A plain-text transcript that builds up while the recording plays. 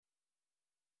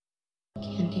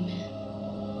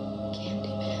Candyman.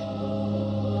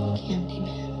 Candyman.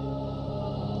 Candyman.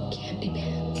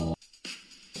 Candyman.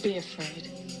 Be afraid.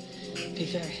 Be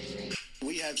very afraid.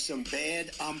 We have some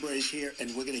bad hombres here,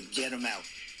 and we're gonna get them out.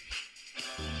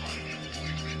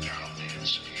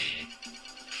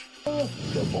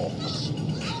 The box.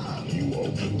 You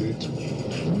opened it.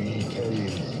 We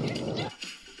came.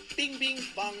 Bing, bing,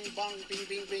 bong, bong, bing,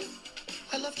 bing, bing.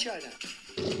 I love China.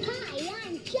 Hi,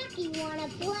 I'm Chucky. Wanna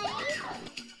play?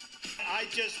 I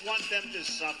just want them to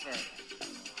suffer.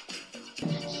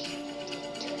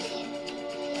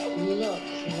 Look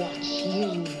what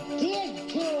you did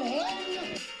to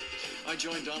him! I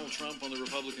joined Donald Trump on the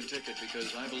Republican ticket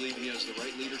because I believe he has the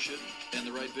right leadership and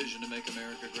the right vision to make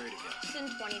America great again. In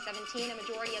 2017, a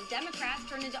majority of Democrats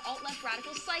turned into alt-left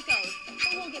radical psychos,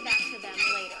 but we'll get back to them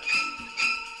later.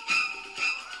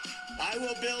 I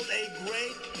will build a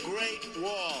great, great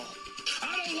wall.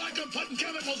 I don't like them putting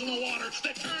chemicals in the water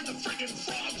that turn the friggin'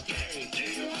 frogs gay. Do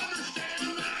you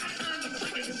understand that? Turn the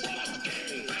friggin' frogs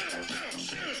gay.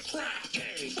 Serious crap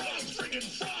gay. Frogs friggin'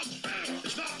 frogs.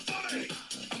 It's not funny.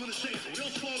 I'm gonna say it real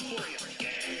slow for you.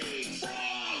 Gay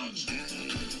frogs.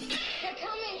 They're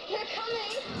coming! They're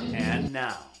coming! And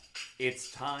now,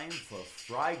 it's time for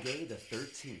FRIGAY the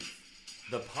 13th,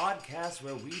 the podcast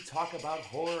where we talk about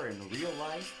horror in real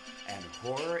life and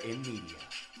horror in media.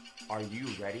 Are you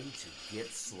ready to get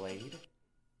slayed?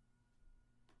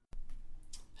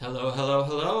 Hello, hello,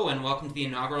 hello, and welcome to the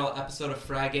inaugural episode of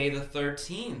FRIGAY the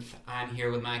 13th. I'm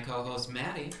here with my co-host,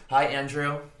 Maddie. Hi,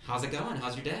 Andrew. How's it going?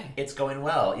 How's your day? It's going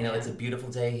well. You know, it's a beautiful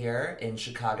day here in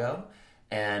Chicago,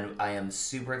 and I am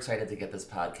super excited to get this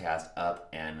podcast up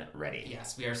and ready.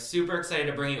 Yes, we are super excited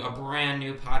to bring you a brand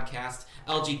new podcast,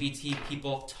 LGBT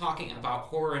people talking about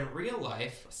horror in real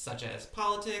life, such as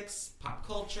politics, pop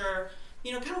culture,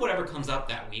 you know, kind of whatever comes up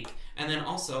that week, and then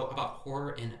also about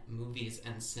horror in movies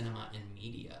and cinema and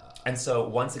media. And so,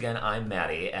 once again, I'm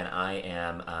Maddie, and I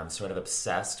am sort of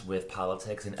obsessed with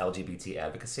politics and LGBT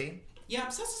advocacy. Yeah,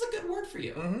 obsessed is a good word for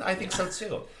you. Mm-hmm, I think so,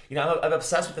 too. You know, I'm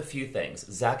obsessed with a few things.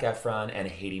 Zac Efron and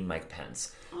hating Mike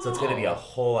Pence. So it's going to be a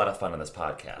whole lot of fun on this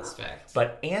podcast. Perfect.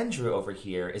 But Andrew over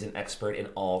here is an expert in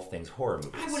all things horror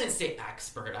movies. I wouldn't say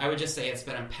expert. I would just say it's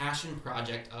been a passion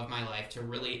project of my life to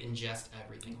really ingest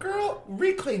everything. Girl,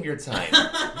 reclaim your time.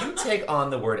 You take on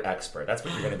the word expert. That's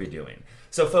what you're going to be doing.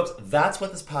 So, folks, that's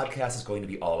what this podcast is going to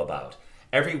be all about.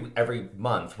 Every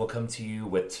month, we'll come to you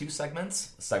with two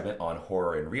segments, a segment on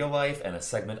horror in real life and a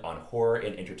segment on horror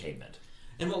in entertainment.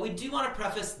 And what we do want to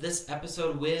preface this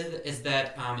episode with is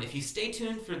that if you stay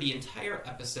tuned for the entire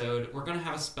episode, we're going to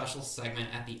have a special segment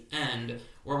at the end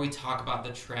where we talk about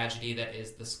the tragedy that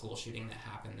is the school shooting that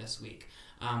happened this week.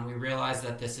 We realize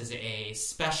that this is a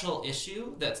special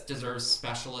issue that deserves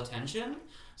special attention,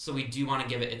 so we do want to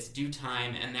give it its due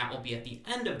time, and that will be at the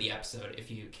end of the episode if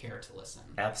you care to listen.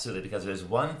 Absolutely, because there's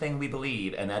one thing we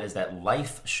believe, and that is that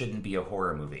life shouldn't be a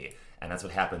horror movie. And that's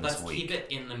what happened this week. Let's keep it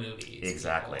in the movies.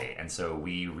 Exactly. People. And so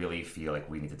we really feel like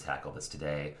we need to tackle this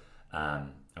today.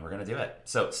 And we're going to do it.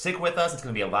 So stick with us. It's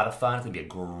going to be a lot of fun. It's going to be a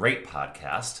great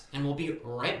podcast. And we'll be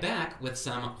right back with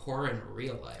some horror in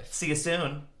real life. See you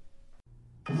soon.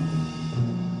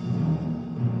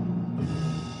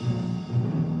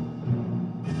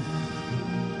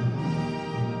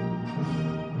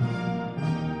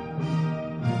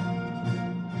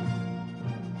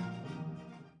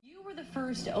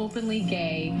 First openly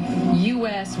gay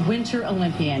U.S. Winter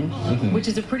Olympian, which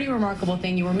is a pretty remarkable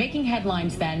thing. You were making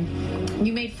headlines then.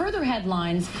 You made further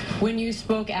headlines when you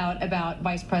spoke out about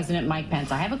Vice President Mike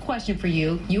Pence. I have a question for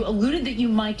you. You alluded that you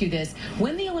might do this.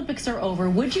 When the Olympics are over,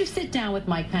 would you sit down with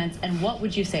Mike Pence and what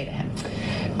would you say to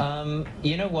him?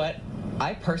 You know what?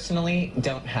 I personally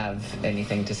don't have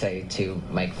anything to say to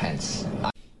Mike Pence.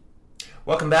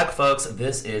 Welcome back, folks.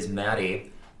 This is Maddie.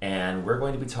 And we're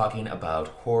going to be talking about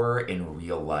horror in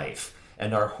real life.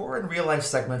 And our horror in real life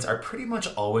segments are pretty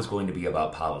much always going to be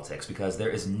about politics because there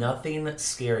is nothing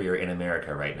scarier in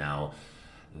America right now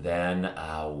than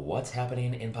what's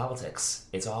happening in politics.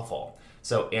 It's awful.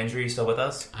 So, Andrew, you still with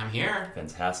us? I'm here.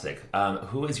 Fantastic.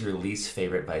 Who is your least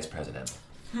favorite vice president?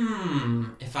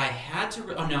 If I had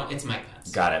to... Oh, no, it's Mike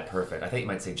Pence. Got it. Perfect. I think you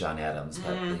might say John Adams,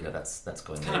 but you know, that's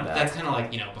going way back. That's kind of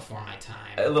like, you know, before my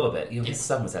time. A little bit. You know, his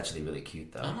son was actually really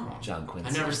cute, though. Oh. John Quincy.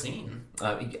 I've never seen.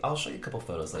 I'll show you a couple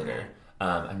photos later. Okay.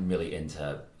 I'm really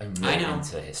into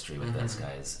history with those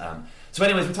guys. So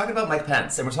anyways, we're talking about Mike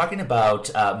Pence, and we're talking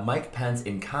about Mike Pence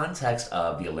in context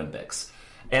of the Olympics.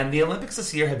 And the Olympics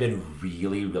this year have been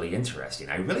really, really interesting.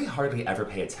 I really hardly ever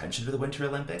pay attention to the Winter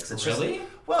Olympics. It's really? Just,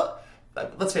 well,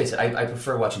 let's face it, I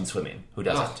prefer watching swimming. Who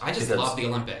doesn't? I just love the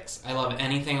Olympics. I love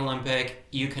anything Olympic.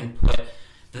 You can put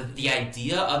the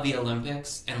idea of the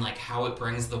Olympics and like how it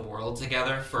brings the world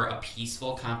together for a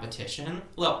peaceful competition.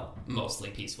 Well, mostly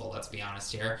peaceful, let's be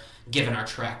honest here, given our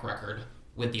track record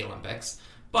with the Olympics.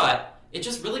 But it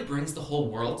just really brings the whole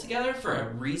world together for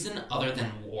a reason other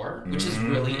than war, which is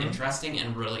really interesting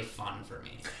and really fun for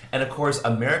me. And of course,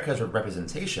 America's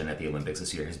representation at the Olympics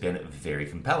this year has been very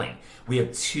compelling. We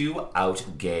have 2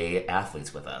 out gay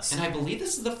athletes with us. And I believe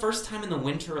this is the first time in the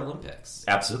Winter Olympics.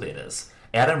 Absolutely it is.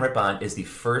 Adam Rippon is the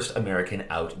first American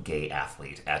out gay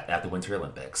athlete at the Winter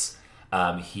Olympics.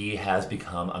 He has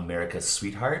become America's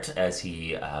sweetheart, as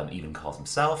he even calls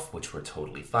himself, which we're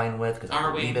totally fine with, because I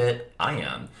believe it. I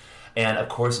am. And of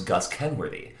course, Gus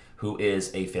Kenworthy, who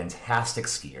is a fantastic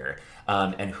skier,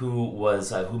 and who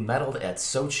medaled at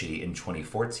Sochi in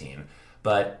 2014.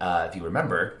 But if you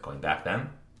remember, going back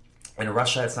then, in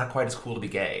Russia, it's not quite as cool to be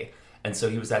gay, and so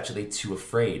he was actually too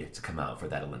afraid to come out for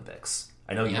that Olympics.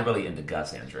 I know you're really into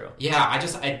Gus, Andrew. Yeah,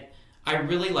 I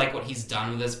really like what he's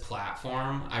done with his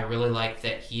platform. I really like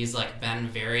that he's like been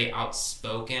very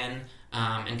outspoken.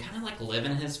 And kind of like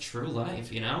living his true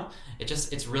life, you know?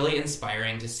 It's really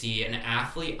inspiring to see an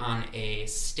athlete on a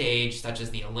stage such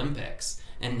as the Olympics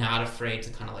and not afraid to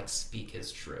kind of like speak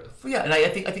his truth. Well, yeah, and I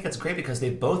think that's great because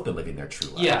they've both been living their true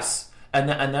lives. Yes. And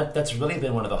that's really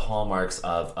been one of the hallmarks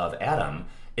of Adam,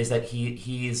 is that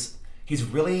he's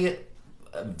really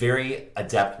very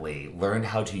adeptly learned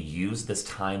how to use this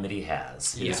time that he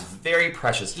has. It is very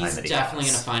precious time that he has. He's definitely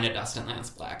going to find a Dustin Lance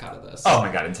Black out of this. Oh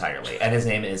my god, entirely. And his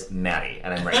name is Matty,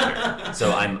 and I'm right here.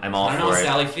 So I'm all for it. I don't know,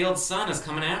 Sally Field's son is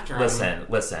coming after him.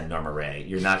 Listen, Norma Ray,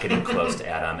 you're not getting close to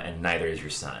Adam, and neither is your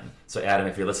son. So Adam,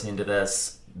 if you're listening to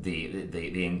this,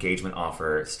 the engagement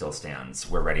offer still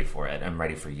stands. We're ready for it. I'm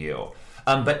ready for you.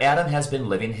 But Adam has been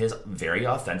living his very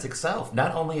authentic self.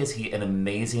 Not only is he an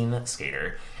amazing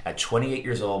skater at 28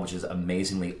 years old, which is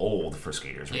amazingly old for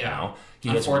skaters right now. He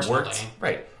has worked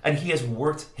and he has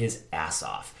worked his ass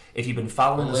off. If you've been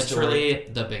following the story, literally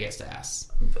the biggest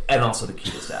ass, and also the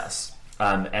cutest ass.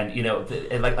 And you know,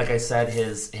 like I said,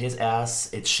 his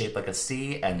ass, it's shaped like a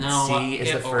C, and C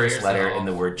is the first letter in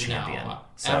the word champion. No.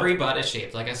 So, every butt is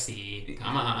shaped like a C.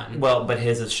 Come on. Well, but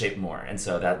his is shaped more, and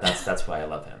so that's why I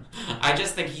love him. I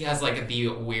just think he has like the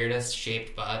weirdest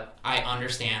shaped butt. I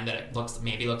understand that it looks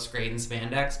great in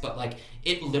spandex, but like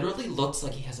it literally looks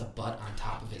like he has a butt on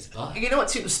top of his butt. You know what?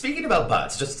 Too, speaking about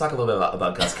butts, just to talk a little bit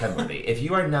about Gus Kenworthy. If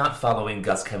you are not following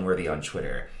Gus Kenworthy on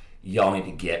Twitter, y'all need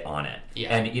to get on it.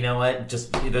 Yeah. And you know what?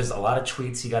 There's a lot of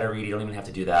tweets you got to read. You don't even have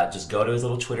to do that. Just go to his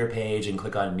little Twitter page and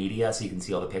click on media so you can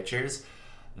see all the pictures.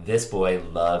 This boy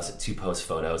loves to post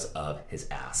photos of his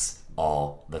ass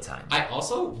all the time. I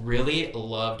also really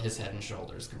loved his Head &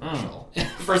 Shoulders commercial.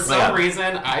 For some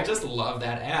reason, I just love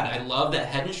that ad. I love that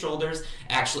Head & Shoulders,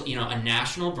 actually, a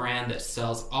national brand that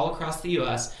sells all across the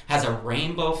U.S., has a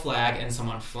rainbow flag and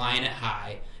someone flying it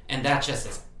high. And that just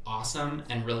is awesome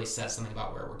and really says something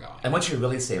about where we're going. And what you're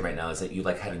really saying right now is that you'd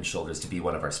like Head & Shoulders to be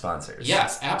one of our sponsors.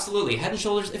 Yes, absolutely. Head &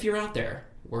 Shoulders, if you're out there,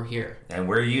 we're here. And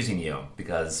we're using you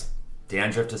because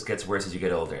dandruff just gets worse as you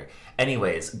get older.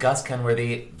 Anyways, Gus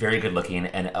Kenworthy, very good looking,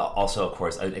 and also, of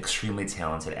course, an extremely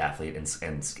talented athlete and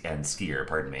skier,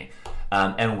 pardon me.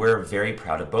 And we're very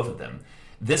proud of both of them.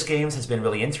 This Games has been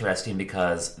really interesting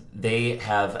because they've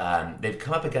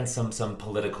come up against some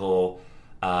political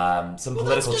political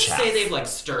let's just chaff. say they've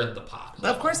stirred the pot.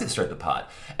 Of course they've stirred the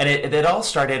pot. And it all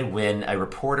started when a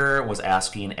reporter was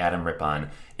asking Adam Rippon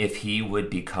if he would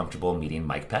be comfortable meeting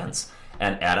Mike Pence.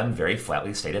 And Adam very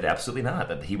flatly stated absolutely not,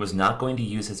 that he was not going to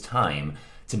use his time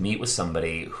to meet with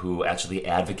somebody who actually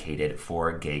advocated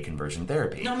for gay conversion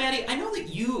therapy. Now, Maddie, I know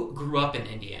that you grew up in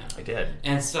Indiana. I did.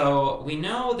 And so we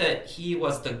know that he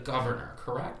was the governor,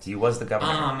 correct? He was the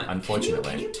governor, unfortunately.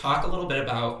 Can you talk a little bit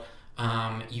about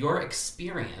your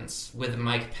experience with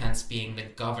Mike Pence being the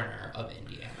governor of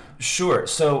Indiana? Sure.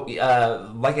 So,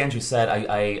 like Andrew said,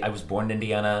 I was born in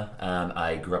Indiana.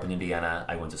 I grew up in Indiana.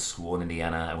 I went to school in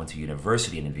Indiana. I went to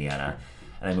university in Indiana.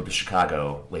 And I moved to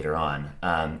Chicago later on.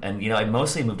 I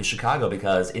mostly moved to Chicago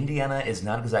because Indiana is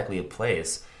not exactly a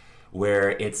place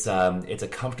where it's a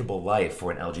comfortable life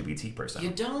for an LGBT person. You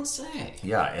don't say.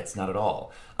 Yeah, it's not at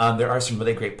all. There are some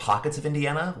really great pockets of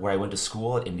Indiana where I went to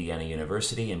school at Indiana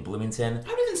University in Bloomington. I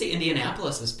would even say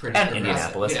Indianapolis is pretty and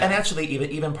Indianapolis, and actually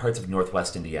even parts of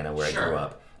Northwest Indiana where I grew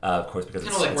up. Of course, because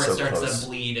kind it's of like where so it starts close. to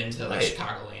bleed into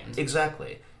Chicagoland.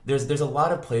 Exactly. There's a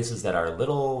lot of places that are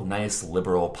little nice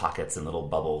liberal pockets and little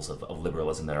bubbles of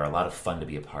liberalism that are a lot of fun to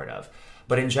be a part of.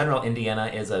 But in general, Indiana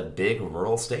is a big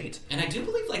rural state. And I do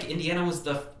believe Indiana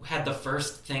had the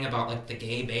first thing about the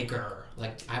gay baker.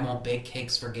 I won't bake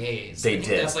cakes for gays. They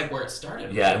did. That's where it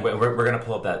started. Yeah, and we're gonna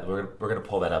pull up that we're gonna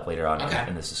pull that up later on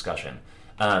in this discussion.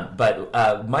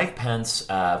 But Mike Pence,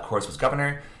 of course, was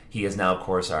governor. He is now, of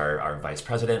course, our vice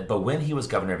president. But when he was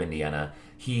governor of Indiana,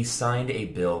 he signed a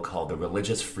bill called the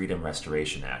Religious Freedom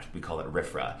Restoration Act. We call it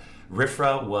RFRA.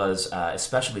 RFRA was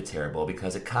especially terrible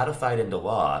because it codified into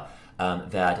law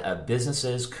that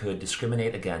businesses could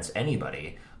discriminate against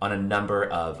anybody on a number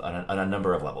of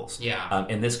levels. Yeah.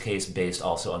 In this case, based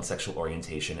also on sexual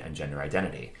orientation and gender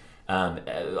identity.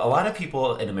 A lot of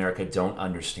people in America don't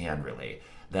understand really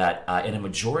that in a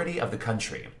majority of the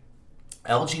country,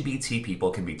 LGBT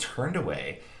people can be turned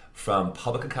away from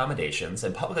public accommodations,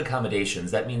 and public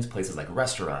accommodations, that means places like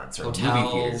restaurants or movie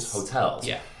theaters, hotels,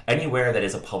 anywhere that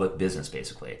is a public business,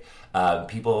 basically. So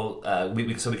we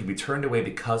can be turned away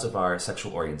because of our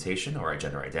sexual orientation or our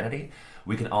gender identity.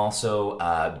 We can also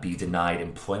be denied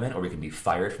employment, or we can be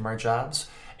fired from our jobs,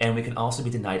 and we can also be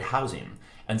denied housing.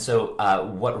 And so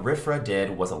what RFRA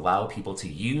did was allow people to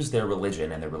use their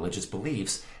religion and their religious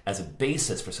beliefs as a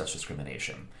basis for such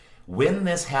discrimination. When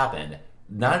this happened,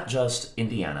 not just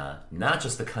Indiana, not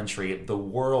just the country, the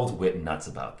world went nuts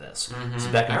about this. Mm-hmm.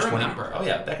 So back in remember.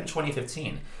 back in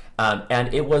 2015,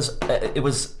 and it was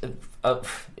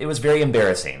very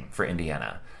embarrassing for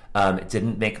Indiana. It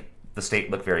didn't make the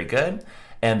state look very good.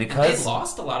 And because they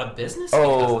lost a lot of business.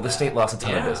 The state lost a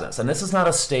ton of business, and this is not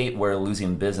a state where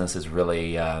losing business is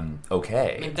really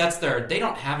okay. I mean, they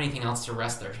don't have anything else to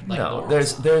rest their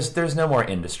there's no more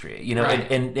industry. You know,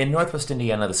 right. in Northwest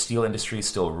Indiana, the steel industry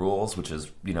still rules, which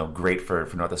is great for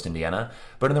Northwest Indiana.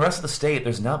 But in the rest of the state,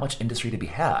 there's not much industry to be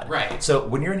had. Right. So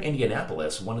when you're in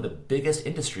Indianapolis, one of the biggest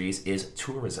industries is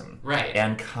tourism. Right.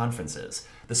 And conferences.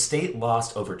 The state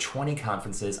lost over 20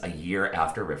 conferences a year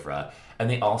after RFRA. And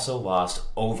they also lost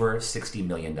over $60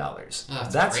 million.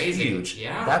 That's crazy. Huge.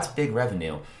 Yeah. That's big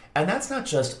revenue. And that's not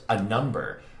just a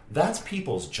number. That's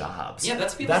people's jobs. Yeah,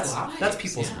 that's people's lives. That's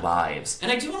people's lives.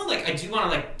 And I do want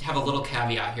to have a little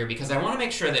caveat here, because I want to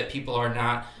make sure that people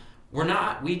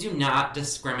we do not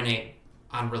discriminate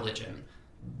on religion.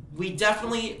 We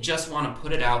definitely just want to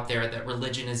put it out there that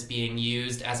religion is being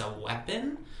used as a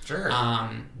weapon. Sure.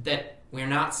 That we're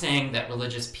not saying that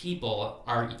religious people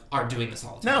are doing this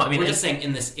all the time. No, I mean, we're just saying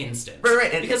in this instance.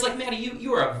 Right. Because, like, Maddie,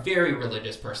 you are a very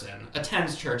religious person,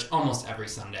 attends church almost every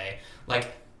Sunday.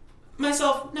 Like,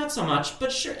 myself, not so much, but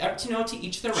sure, to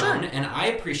each their own, and I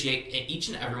appreciate each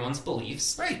and everyone's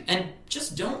beliefs. Right. And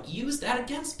just don't use that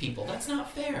against people. That's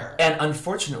not fair. And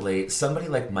unfortunately, somebody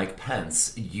like Mike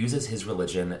Pence uses his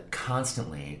religion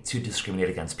constantly to discriminate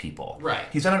against people. Right.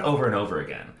 He's done it over and over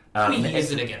again. He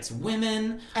used it against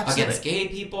women, Absolutely. against gay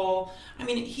people. I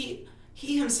mean, he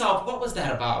himself, what was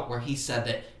that about, where he said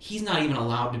that he's not even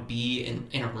allowed to be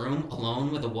in a room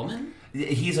alone with a woman?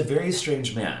 He's a very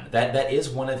strange man. That is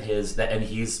one of his, and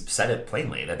he's said it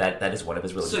plainly, that is one of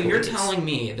his religious So you're beliefs. telling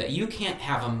me that you can't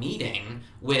have a meeting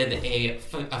with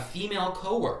a female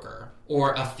coworker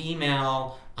or a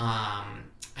female, I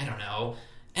don't know,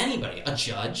 anybody, a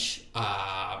judge,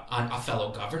 a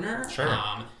fellow governor? Sure.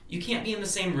 You can't be in the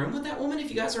same room with that woman if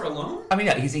you guys are alone? I mean,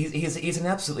 yeah, he's an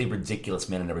absolutely ridiculous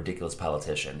man and a ridiculous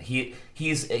politician.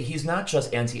 He's not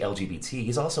just anti-LGBT.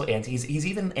 He's also he's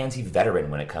even anti-veteran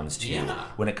when it comes to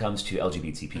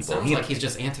LGBT people. It sounds like he's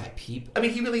just anti-people. I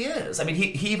mean, he really is. I mean,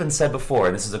 he even said before,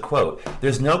 and this is a quote: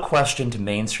 "There's no question to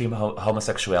mainstream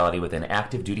homosexuality within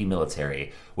active duty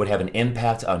military would have an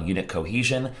impact on unit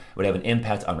cohesion, would have an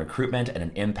impact on recruitment, and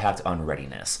an impact on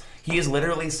readiness." He is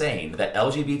literally saying that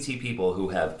LGBT people who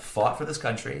have fought for this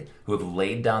country, who have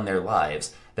laid down their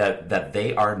lives, that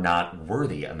they are not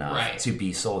worthy enough to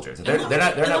be soldiers. They're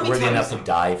not worthy enough to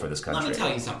die for this country. Let me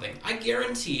tell you something. I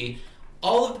guarantee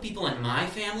all of the people in my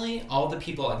family, all the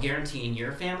people I guarantee in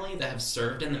your family that have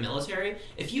served in the military,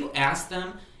 if you ask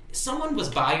them, someone was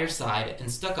by your side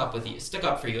and stuck up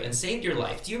for you and saved your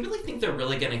life, do you really think they're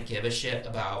really going to give a shit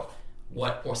about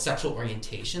what or sexual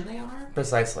orientation they are?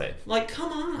 Precisely. Like,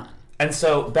 come on. And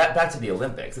so back to the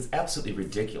Olympics, it's absolutely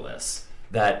ridiculous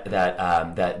that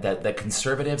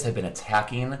conservatives have been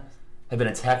attacking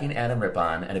Adam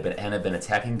Rippon and have been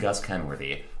attacking Gus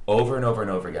Kenworthy over and over and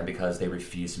over again because they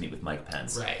refuse to meet with Mike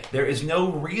Pence. Right. There is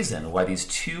no reason why these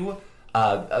two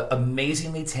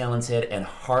amazingly talented and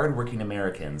hardworking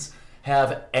Americans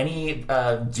have any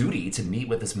duty to meet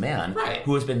with this man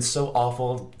who has been so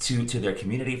awful to their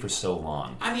community for so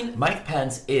long. I mean, Mike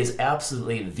Pence is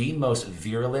absolutely the most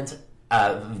virulently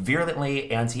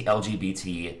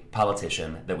anti-LGBT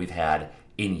politician that we've had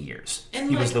in years. And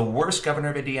he was the worst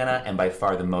governor of Indiana and by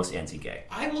far the most anti-gay.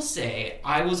 I will say,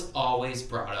 I was always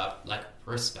brought up, like,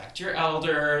 respect your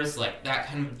elders, like, that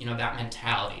kind of, that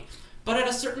mentality. But at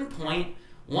a certain point,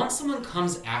 once someone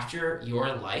comes after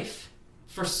your life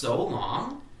for so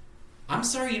long, I'm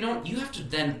sorry, you have to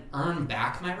then earn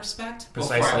back my respect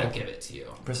before I will give it to you.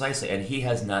 Precisely, and he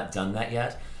has not done that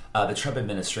yet. The Trump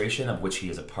administration, of which he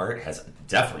is a part, has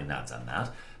definitely not done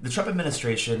that. The Trump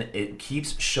administration, it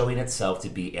keeps showing itself to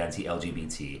be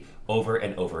anti-LGBT over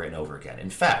and over and over again. In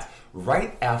fact,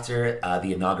 right after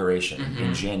the inauguration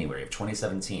in January of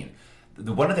 2017,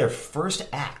 one of their first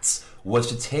acts was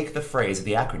to take the phrase,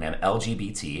 the acronym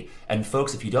LGBT, and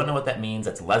folks, if you don't know what that means,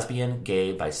 that's lesbian,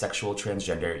 gay, bisexual,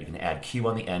 transgender. You can add Q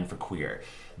on the end for queer.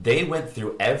 They went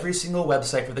through every single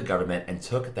website for the government and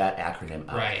took that acronym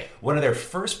out. Right. One of their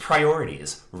first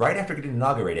priorities, right after getting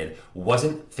inaugurated,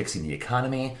 wasn't fixing the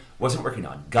economy, wasn't working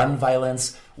on gun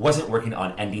violence, wasn't working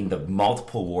on ending the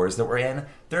multiple wars that we're in.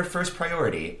 Their first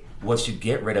priority was to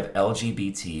get rid of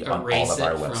LGBT on all of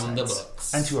our websites. From the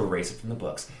books. And to erase it from the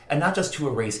books. And not just to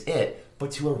erase it, but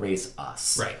to erase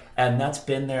us. Right. And that's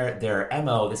been their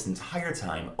MO this entire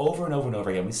time, over and over and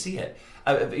over again. We see it.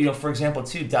 For example,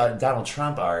 too, Donald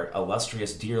Trump, our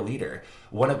illustrious dear leader,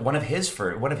 one of his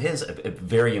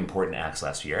very important acts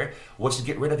last year was to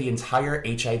get rid of the entire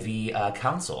HIV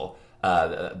council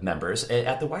members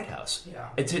at the White House.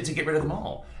 Yeah. To get rid of them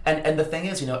all. And the thing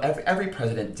is, every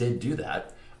president did do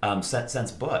that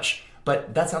since Bush,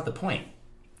 but that's not the point.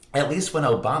 At least when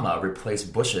Obama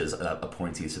replaced Bush's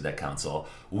appointees to that council,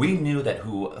 we knew that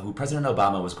who President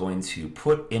Obama was going to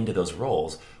put into those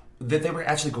roles, that they were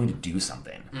actually going to do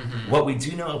something. What we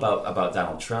do know about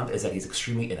Donald Trump is that he's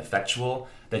extremely ineffectual,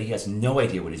 that he has no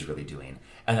idea what he's really doing,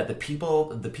 and that the people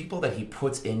that he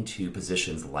puts into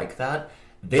positions like that,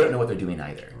 they don't know what they're doing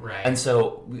either. Right. And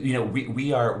so,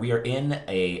 we are in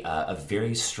a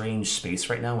very strange space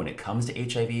right now when it comes to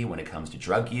HIV, when it comes to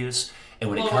drug use, and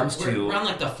when it comes to... We're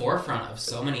on the forefront of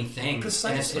so many things.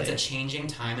 Precisely. And it's a changing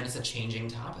time and it's a changing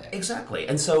topic. Exactly.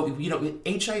 And so,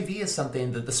 HIV is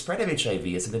something that the spread of HIV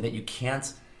is something that you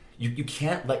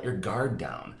can't let your guard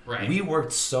down. Right. We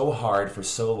worked so hard for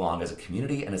so long as a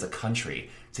community and as a country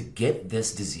to get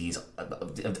this disease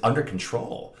under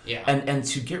control. Yeah. And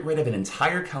to get rid of an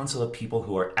entire council of people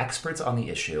who are experts on the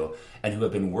issue and who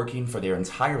have been working for their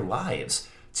entire lives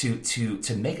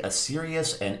to make a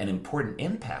serious and important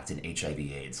impact in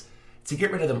HIV/AIDS. To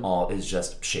get rid of them all is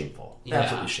just shameful. Yeah.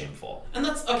 Absolutely shameful. And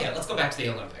let's go back to the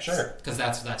Olympics. Sure. Because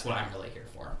that's what I'm really here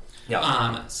for.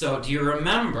 Yeah. So do you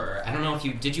remember, I don't know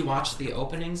if did you watch the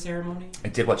opening ceremony? I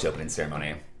did watch the opening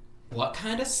ceremony. What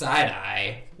kind of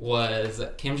side-eye was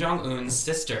Kim Jong-un's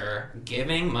sister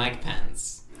giving Mike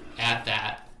Pence at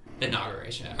that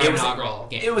inaugural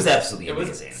game? It was absolutely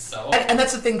amazing. So... And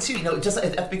that's the thing, too. Just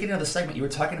at the beginning of the segment, you were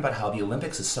talking about how the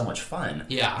Olympics is so much fun.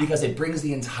 Yeah. Because it brings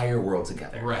the entire world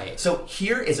together. Right. So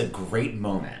here is a great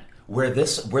moment where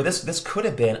this could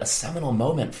have been a seminal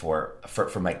moment for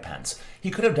Mike Pence. He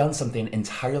could have done something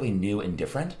entirely new and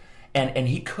different, and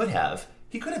he could have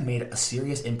made a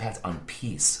serious impact on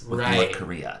peace with North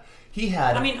Korea. He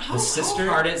had how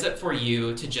hard is it for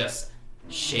you to just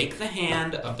shake the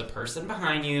hand of the person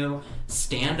behind you,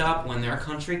 stand up when their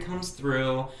country comes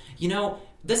through?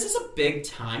 This is a big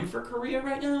time for Korea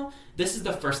right now. This is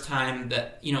the first time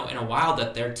that, in a while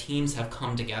that their teams have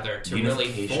come together to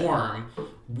really form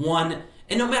one.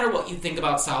 And no matter what you think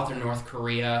about South or North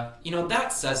Korea,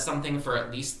 that says something for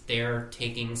at least they're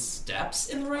taking steps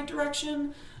in the right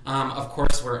direction. Of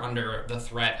course, we're under the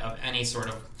threat of any sort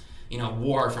of,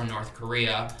 war from North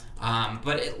Korea.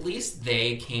 But at least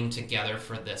they came together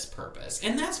for this purpose.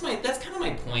 And that's kind of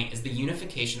my point, is the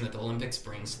unification that the Olympics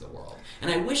brings to the world. And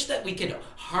I wish that we could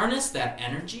harness that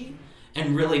energy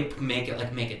and really make a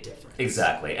difference.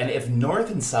 Exactly. And if North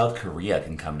and South Korea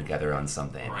can come together on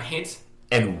something, right,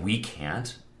 and we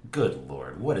can't, good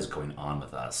Lord, what is going on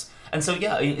with us? And so,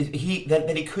 yeah, he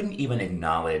couldn't even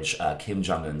acknowledge Kim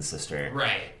Jong-un's sister,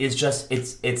 right, is just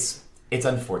it's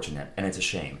unfortunate and it's a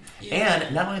shame. Yeah.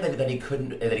 And not only that he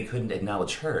couldn't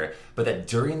acknowledge her, but that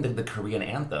during the Korean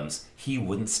anthems he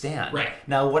wouldn't stand. Right.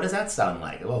 Now, what does that sound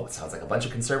like? Oh, it sounds like a bunch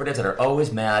of conservatives that are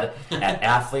always mad at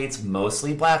athletes,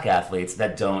 mostly black athletes,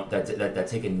 that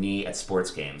take a knee at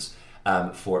sports games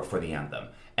for the anthem.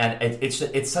 And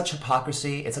it's such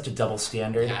hypocrisy. It's such a double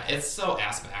standard. Yeah, it's so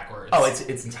ass backwards. Oh,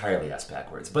 it's entirely ass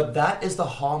backwards. But that is the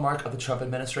hallmark of the Trump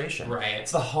administration. Right.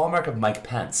 It's the hallmark of Mike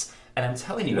Pence. And I'm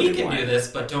telling you, we can do this,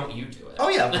 but don't you do it. Oh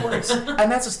yeah, of course. And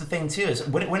that's just the thing too. Is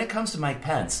when it comes to Mike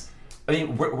Pence, I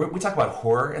mean, we talk about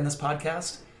horror in this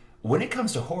podcast. When it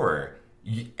comes to horror,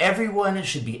 everyone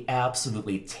should be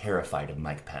absolutely terrified of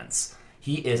Mike Pence.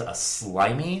 He is a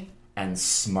slimy and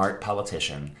smart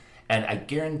politician. And I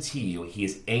guarantee you, he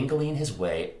is angling his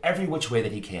way every which way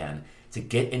that he can to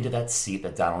get into that seat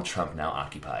that Donald Trump now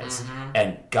occupies. Mm-hmm.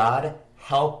 And God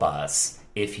help us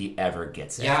if he ever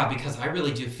gets it. Yeah, because I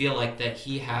really do feel like that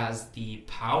he has the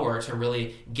power to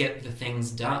really get the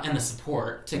things done and the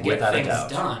support to get things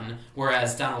done,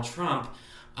 whereas Donald Trump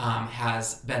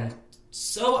has been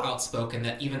so outspoken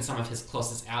that even some of his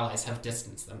closest allies have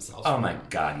distanced themselves from him.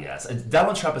 God, yes.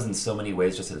 Donald Trump is in so many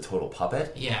ways just a total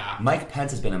puppet. Yeah. Mike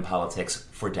Pence has been in politics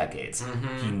for decades.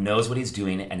 Mm-hmm. He knows what he's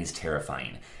doing, and he's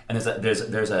terrifying. And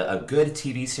there's a good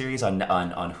TV series on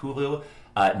Hulu,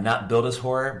 not billed as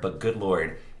horror, but good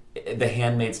Lord, The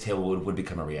Handmaid's Tale would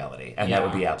become a reality, and that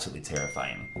would be absolutely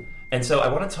terrifying. And so I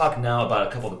want to talk now about a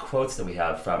couple of the quotes that we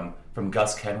have from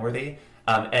Gus Kenworthy.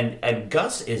 And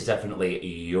Gus is definitely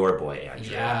your boy,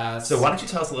 Andrew. Yes. So why don't you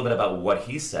tell us a little bit about what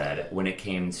he said when it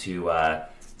came to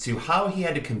how he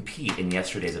had to compete in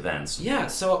yesterday's events? Yeah,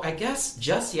 so I guess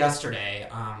just yesterday,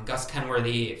 Gus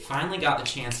Kenworthy finally got the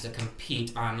chance to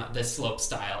compete on this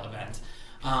slopestyle event.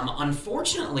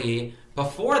 Unfortunately,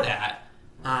 before that,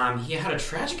 he had a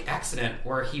tragic accident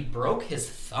where he broke his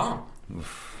thumb.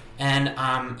 Oof. And,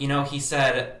 he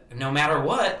said, no matter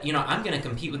what, I'm going to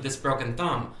compete with this broken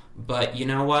thumb. But you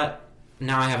know what?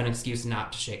 Now I have an excuse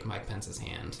not to shake Mike Pence's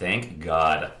hand. Thank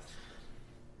God.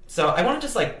 So I want to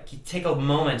just, take a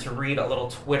moment to read a little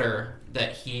Twitter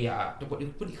that he, what do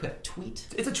you call it, tweet?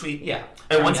 It's a tweet. Yeah.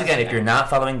 And once again, if you're not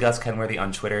following Gus Kenworthy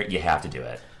on Twitter, you have to do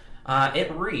it.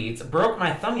 It reads, broke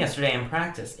my thumb yesterday in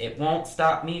practice. It won't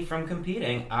stop me from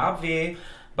competing, obvi,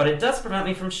 but it does prevent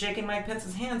me from shaking Mike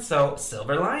Pence's hand, so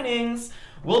silver linings.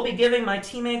 We'll be giving my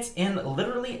teammates and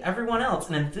literally everyone else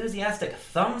an enthusiastic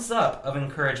thumbs up of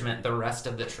encouragement the rest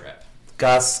of the trip.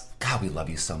 Gus, God, we love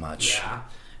you so much. Yeah.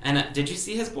 And did you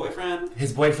see his boyfriend?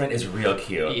 His boyfriend is real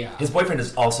cute. Yeah. His boyfriend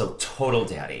is also total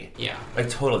daddy. Yeah. Like,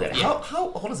 total daddy. Yeah.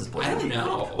 How old is his boyfriend? I don't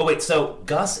know. Well, wait, so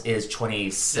Gus is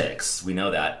 26. We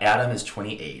know that. Adam is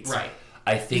 28. Right.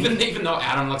 I think even though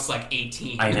Adam looks like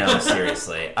 18. I know,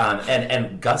 seriously.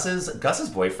 And Gus's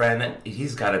boyfriend,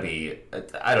 he's got to be,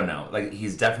 I don't know, like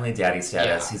he's definitely daddy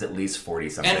status. Yeah. He's at least 40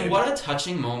 something. And what a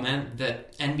touching moment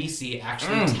that NBC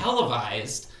actually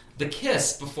televised the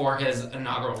kiss before his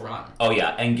inaugural run. Oh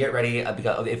yeah, and get ready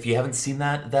because if you haven't seen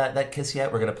that kiss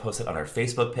yet, we're gonna post it on our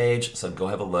Facebook page. So go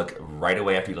have a look right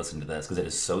away after you listen to this because it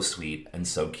is so sweet and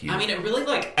so cute. I mean, it really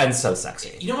and so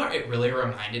sexy. You know what it really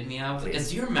reminded me of? Please. Is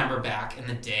do you remember back in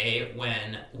the day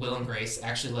when Will and Grace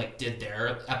actually did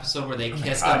their episode where they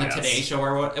kissed on the Today Show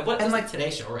or what? What was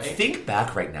Today Show, right? Think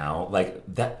back right now, like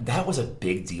that was a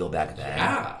big deal back then.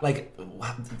 Yeah. Like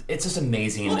wow, it's just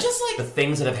amazing. Well, just like the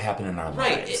things that have happened in our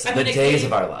lives, the days gave,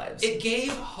 of our lives. It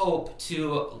gave hope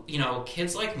to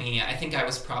kids like me. I think I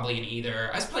was probably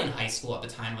I was probably in high school at the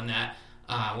time when that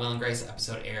Will and Grace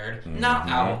episode aired. Mm-hmm. Not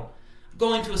out,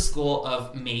 going to a school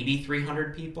of maybe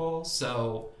 300 people,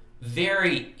 so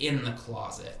very in the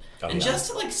closet.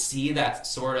 Just to see that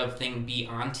sort of thing be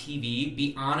on TV,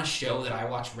 be on a show that I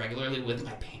watch regularly with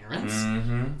my parents,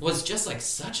 was just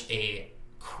such a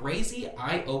crazy,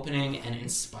 eye-opening, and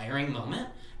inspiring moment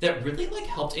that really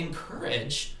helped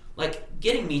encourage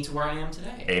getting me to where I am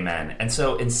today. Amen. And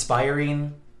so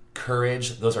inspiring,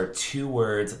 courage, those are two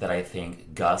words that I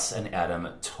think Gus and Adam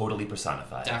totally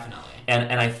personify. Definitely.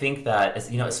 And I think that,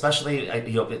 especially,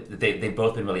 they've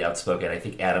both been really outspoken. I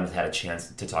think Adam's had a chance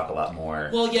to talk a lot more.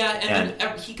 Well, yeah, and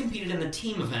then he competed in the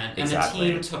team event, and the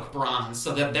team took bronze,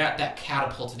 so that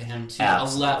catapulted him to a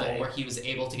level where he was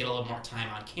able to get a little more time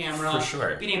on camera. For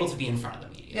sure. Being able to be in front of the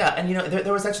media. Yeah, and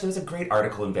there was a great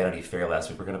article in Vanity Fair last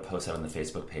week. We're going to post that on the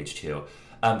Facebook page, too.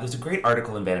 There's a great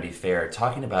article in Vanity Fair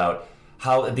talking about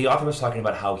how the author was talking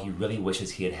about how he really wishes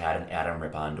he had an Adam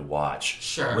Rippon to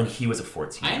watch when he was a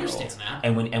 14-year-old. I understand that.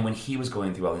 And when he was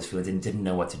going through all these feelings and didn't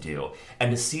know what to do.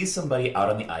 And to see somebody out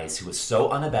on the ice who was so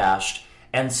unabashed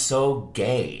and so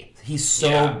gay. He's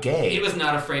so gay. He was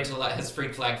not afraid to let his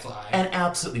freak flag fly. And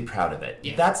absolutely proud of it.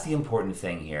 Yeah. That's the important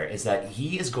thing here, is that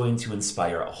he is going to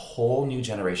inspire a whole new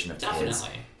generation of kids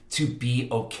to be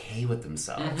okay with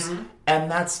themselves. Mm-hmm. And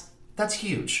that's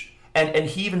huge. And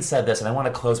he even said this, and I want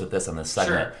to close with this on this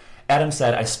segment. Sure. Adam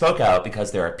said, I spoke out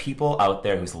because there are people out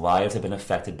there whose lives have been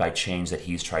affected by change that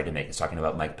he's tried to make. He's talking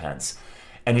about Mike Pence.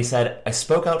 And he said, I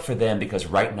spoke out for them because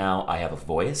right now I have a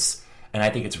voice, and I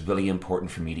think it's really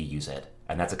important for me to use it.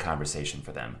 And that's a conversation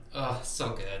for them. Oh,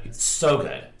 so good. So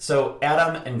good. So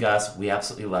Adam and Gus, we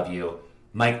absolutely love you.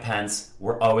 Mike Pence,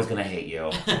 we're always going to hate you.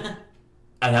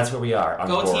 And that's where we are on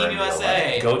Go Horror Team in Real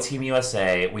USA. Life. Go Team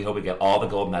USA. We hope we get all the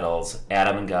gold medals.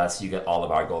 Adam and Gus, you get all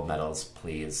of our gold medals,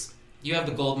 please. You have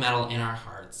the gold medal in our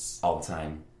hearts. All the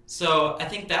time. So I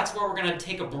think that's where we're going to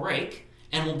take a break,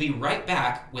 and we'll be right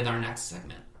back with our next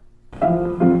segment.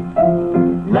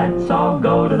 Let's all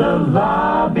go to the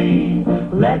lobby.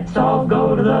 Let's all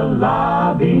go to the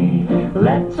lobby.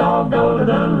 Let's all go to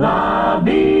the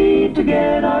lobby to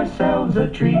get ourselves a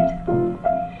treat.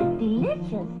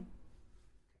 Delicious.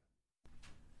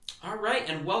 All right,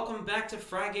 and welcome back to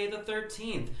FRIGAY the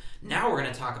 13th. Now we're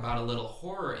going to talk about a little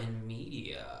horror in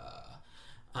media.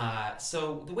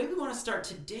 So the way we want to start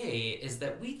today is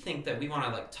that we think that we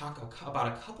want to talk about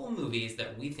a couple movies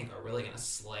that we think are really going to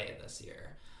slay this year.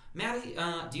 Maddie,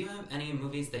 do you have any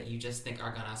movies that you just think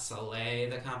are going to slay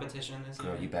the competition this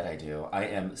year? Girl, you bet I do. I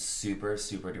am super,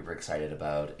 super duper excited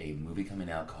about a movie coming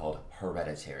out called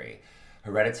Hereditary.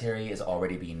 Hereditary is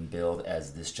already being billed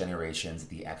as this generation's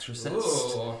The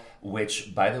Exorcist,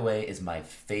 which, by the way, is my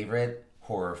favorite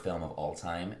horror film of all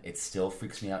time. It still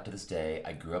freaks me out to this day.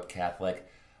 I grew up Catholic.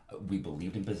 We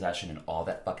believed in possession and all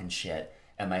that fucking shit.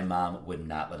 And my mom would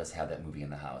not let us have that movie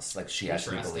in the house. She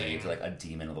actually believed a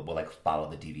demon will follow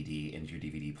the DVD into your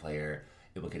DVD player.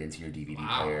 It will get into your DVD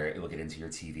player. It will get into your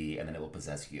TV, and then it will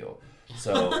possess you.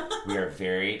 So we are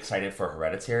very excited for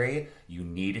Hereditary. You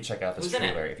need to check out this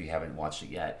trailer if you haven't watched it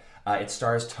yet. It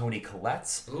stars Toni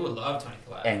Collette. Ooh, love Toni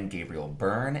Collette. And Gabriel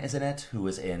Byrne is in it, who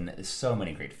is in so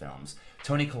many great films.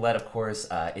 Toni Collette, of course,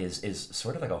 is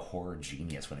sort of like a horror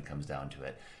genius when it comes down to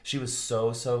it. She was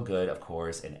so good, of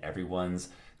course, in everyone's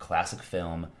classic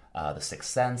film, The Sixth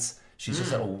Sense. She's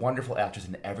just a wonderful actress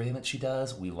in everything that she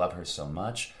does. We love her so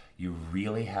much. You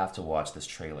really have to watch this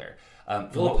trailer.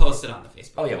 We'll post it on the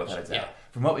Facebook. Oh, yeah, we'll put it out.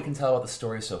 From what we can tell about the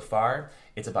story so far,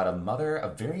 it's about a mother, a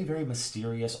very, very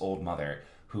mysterious old mother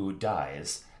who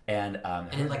dies. And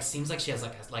it seems like she has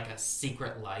like a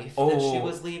secret life that she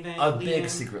was leaving. Big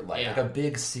secret life, like a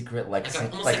big secret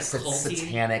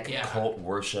satanic cult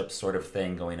worship sort of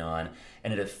thing going on,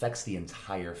 and it affects the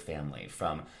entire family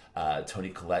from Toni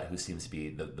Collette, who seems to be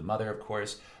the mother, of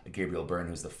course, Gabriel Byrne,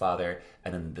 who's the father,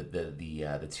 and then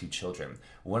the two children.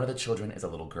 One of the children is a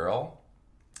little girl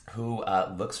who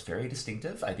looks very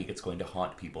distinctive. I think it's going to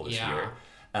haunt people this year.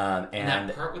 And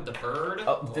that part with the bird?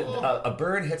 A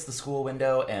bird hits the school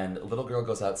window, and a little girl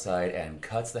goes outside and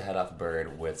cuts the head off the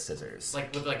bird with scissors.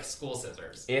 With school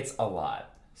scissors. It's a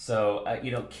lot. So,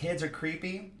 kids are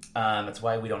creepy. That's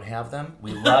why we don't have them.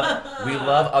 We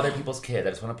love other people's kids.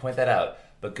 I just want to point that out.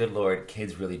 But good Lord,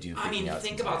 kids really do freak me out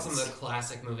think sometimes. about some of the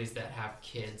classic movies that have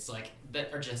kids,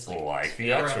 that are just like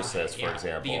The Exorcist, for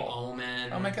example. The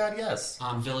Omen. Oh my God, yes.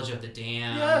 Village of the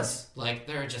Damned. Yes.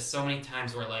 There are just so many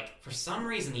times where, for some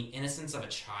reason, the innocence of a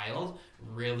child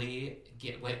really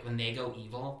when they go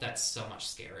evil, that's so much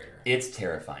scarier. It's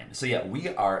terrifying. So yeah, we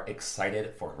are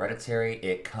excited for Hereditary.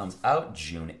 It comes out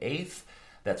June 8th.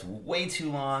 That's way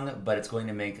too long, but it's going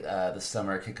to make the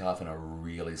summer kick off in a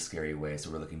really scary way, so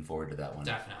we're looking forward to that one.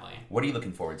 Definitely. What are you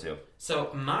looking forward to?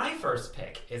 So my first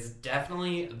pick is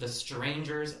definitely The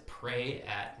Strangers Pray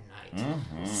at Night.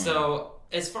 Mm-hmm. So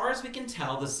as far as we can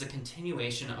tell, this is a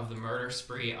continuation of the murder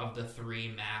spree of the three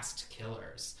masked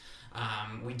killers.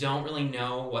 We don't really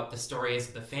know what the story is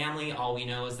of the family. All we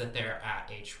know is that they're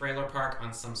at a trailer park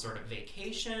on some sort of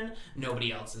vacation.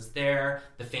 Nobody else is there.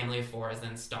 The family of four is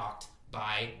then stalked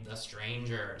by the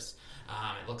strangers.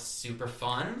 It looks super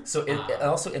fun. So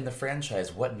also in the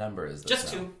franchise, what number is this?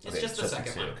 Just two. It's just the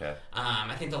second one. Okay.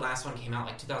 I think the last one came out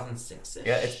 2006-ish.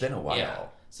 Yeah, it's been a while. Yeah.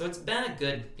 So it's been a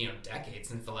good, decade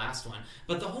since the last one.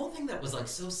 But the whole thing that was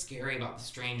so scary about the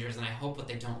strangers, and I hope what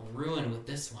they don't ruin with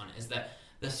this one, is that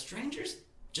the strangers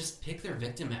just pick their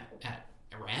victim at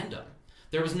random.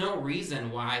 There was no reason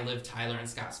why Liv Tyler and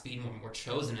Scott Speedman were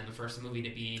chosen in the first movie to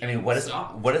be. I mean, what is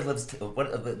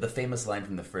the famous line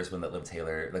from the first one that Liv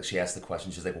Tyler, she asked the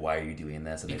question, she's like, "Why are you doing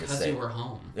this?" And because they just say, you were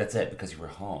home. That's it, because you were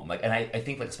home. And I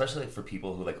think especially for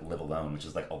people who live alone, which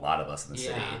is a lot of us in the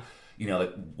city.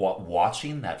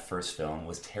 Watching that first film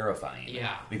was terrifying.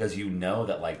 Yeah. Because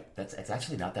that it's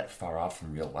actually not that far off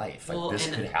from real life. This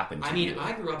could happen to you.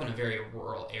 I grew up in a very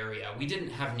rural area. We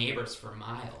didn't have neighbors for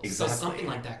miles. Exactly. So something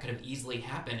like that could have easily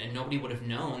happened and nobody would have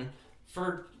known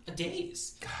for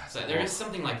days. God, so there is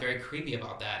something very creepy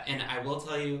about that. And I will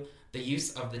tell you, the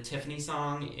use of the Tiffany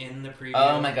song in the preview.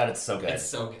 Oh my God, it's so good. It's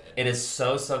so good. It is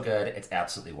so good. It's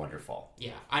absolutely wonderful.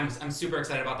 Yeah, I'm super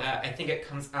excited about that. I think it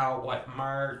comes out,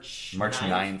 March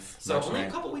 9th. So only a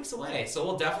couple weeks away. So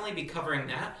we'll definitely be covering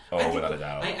that. Without a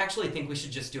doubt. I actually think we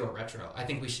should just do a retro. I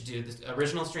think we should do the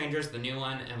original Strangers, the new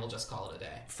one, and we'll just call it a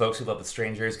day. Folks who love The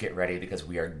Strangers, get ready because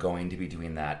we are going to be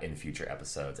doing that in future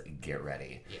episodes. Get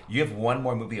ready. Yeah. You have one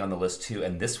more movie on the list too,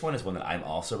 and this one is one that I'm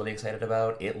also really excited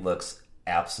about. It looks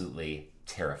absolutely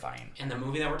terrifying. And the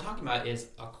movie that we're talking about is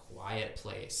A Quiet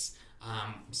Place.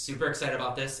 Super excited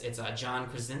about this. It's John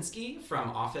Krasinski from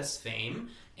Office fame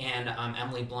and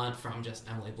Emily Blunt from just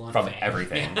Emily Blunt from fame.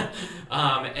 everything.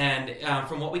 And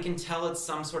from what we can tell, it's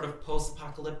some sort of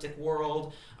post-apocalyptic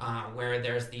world where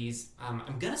there's these,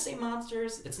 I'm going to say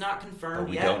monsters. It's not confirmed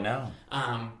but yet. We don't know.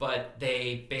 But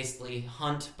they basically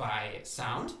hunt by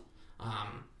sound.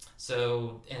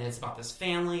 And it's about this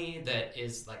family that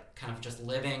is like kind of just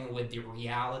living with the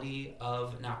reality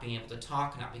of not being able to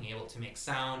talk, not being able to make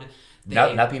sound.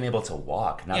 Not being able to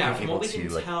walk, not being able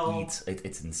to eat.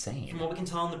 It's insane. From what we can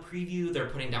tell in the preview, they're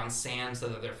putting down sand so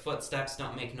that their footsteps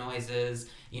don't make noises.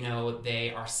 You know,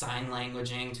 they are signing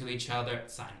to each other.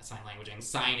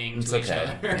 Signing it's to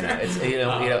okay. each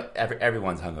other.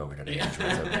 Everyone's hungover today. Yeah. It's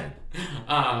okay.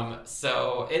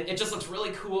 So it just looks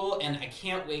really cool, and I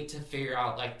can't wait to figure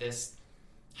out like this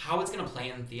how it's going to play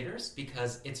in theaters,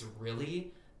 because it's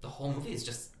really, the whole movie is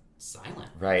just silent.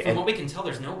 Right. From what we can tell,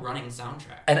 there's no running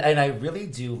soundtrack. And I really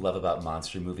do love about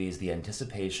monster movies the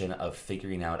anticipation of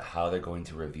figuring out how they're going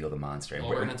to reveal the monster. Well,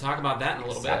 we're going to talk about that in a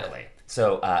little bit. Exactly.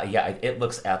 So, it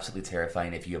looks absolutely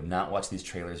terrifying. If you have not watched these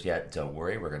trailers yet, don't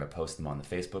worry. We're going to post them on the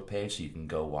Facebook page so you can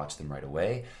go watch them right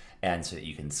away. And so that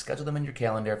you can schedule them in your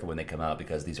calendar for when they come out,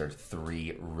 because these are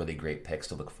 3 really great picks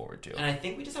to look forward to. And I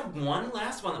think we just have one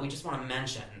last one that we just want to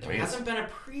mention. There hasn't been a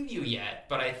preview yet,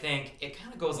 but I think it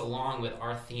kind of goes along with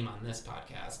our theme on this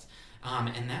podcast.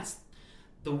 And that's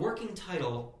the working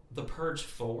title, The Purge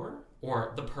 4,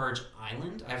 or The Purge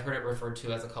Island. I've heard it referred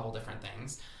to as a couple different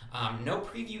things. No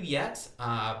preview yet,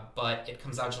 but it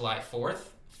comes out July 4th,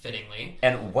 fittingly.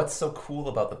 And what's so cool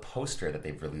about the poster that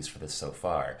they've released for this so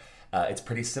far? It's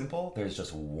pretty simple. There's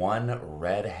just one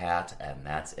red hat, and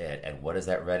that's it. And what does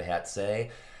that red hat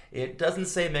say? It doesn't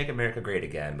say Make America Great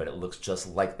Again, but it looks just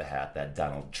like the hat that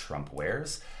Donald Trump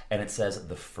wears. And it says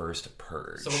The First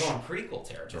Purge. So we're going prequel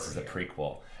territory. This is a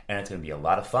prequel. And it's going to be a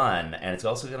lot of fun. And it's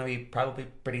also going to be probably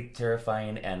pretty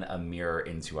terrifying and a mirror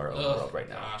into our own world right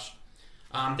now. Gosh.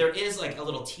 There is like a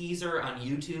little teaser on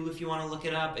YouTube if you want to look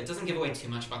it up. It doesn't give away too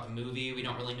much about the movie. We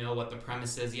don't really know what the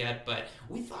premise is yet, but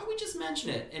we thought we'd just mention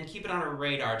it and keep it on our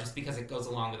radar just because it goes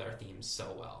along with our themes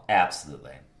so well.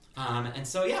 Absolutely. And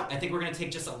so, yeah, I think we're going to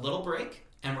take just a little break,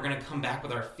 and we're going to come back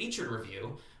with our featured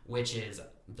review, which is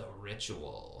The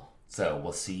Ritual. So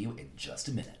we'll see you in just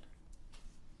a minute.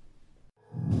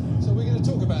 So we're going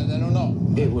to talk about it then or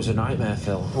not? It was a nightmare,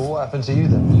 Phil. Well, what happened to you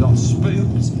then? We got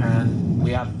spooked and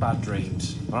we had bad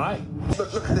dreams. All right?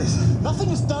 Look at this. Nothing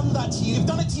has done that to you. You've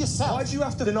done it to yourself. Why do you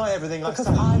have to deny everything like Because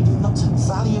I do not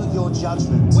value your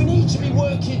judgment. We need to be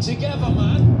working together,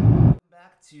 man.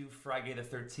 Back to FRIGAY the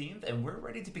 13th, and we're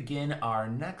ready to begin our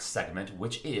next segment,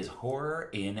 which is Horror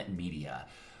in Media.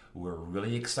 We're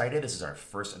really excited. This is our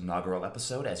first inaugural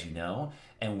episode, as you know,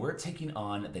 and we're taking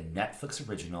on the Netflix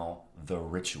original, The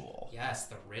Ritual. Yes,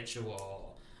 The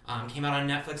Ritual. Came out on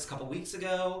Netflix a couple weeks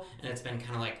ago, and it's been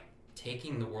kind of like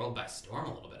taking the world by storm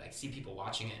a little bit. I see people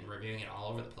watching it and reviewing it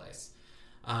all over the place.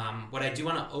 What I do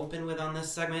want to open with on this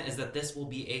segment is that this will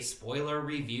be a spoiler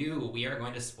review. We are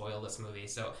going to spoil this movie.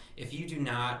 So if you do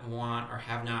not want or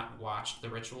have not watched The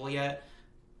Ritual yet,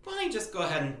 why don't you just go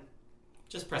ahead and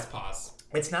just press pause.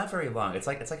 It's not very long. It's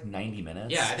like 90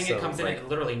 minutes. Yeah, I think it comes in at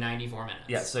literally 94 minutes.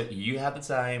 Yeah, so you have the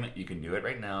time. You can do it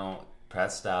right now.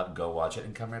 Press stop, go watch it,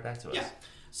 and come right back to us. Yeah.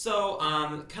 So,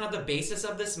 kind of the basis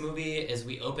of this movie is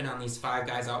we open on these 5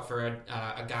 guys out for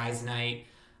a guys' night.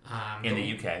 In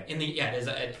the UK. It is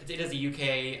a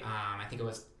UK. I think it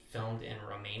was filmed in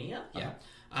Romania. Yeah.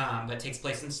 But takes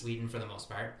place in Sweden for the most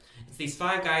part. It's these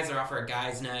 5 guys that are out for a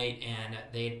guys' night, and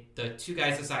the 2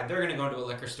 guys decide they're going to go into a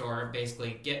liquor store,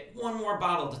 basically get one more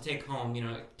bottle to take home,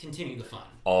 continue the fun.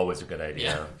 Always a good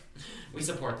idea. Yeah. We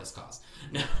support this cause.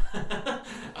 No.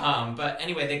 But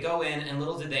anyway, they go in, and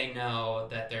little do they know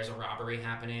that there's a robbery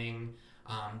happening.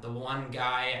 The one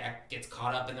guy gets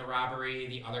caught up in the robbery.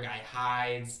 The other guy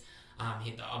hides.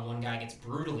 The one guy gets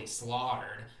brutally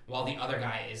slaughtered, while the other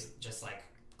guy is just like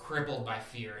crippled by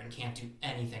fear and can't do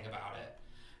anything about it.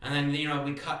 And then,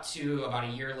 we cut to about a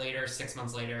year later, 6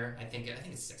 months later. I think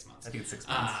it's 6 months. I think it's 6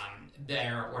 months. They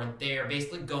are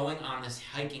basically going on this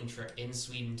hiking trip in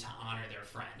Sweden to honor their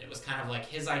friend. It was kind of like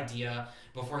his idea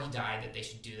before he died that they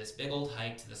should do this big old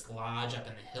hike to this lodge up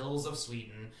in the hills of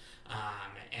Sweden.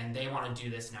 And they want to do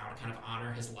this now to kind of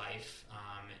honor his life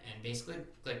and basically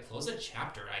like close a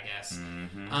chapter, I guess.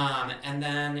 Mm-hmm. And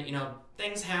then,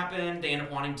 things happen. They end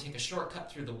up wanting to take a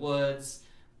shortcut through the woods.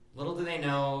 Little do they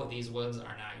know, these woods are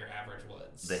not your average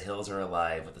woods. The hills are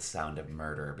alive with the sound of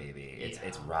murder, baby.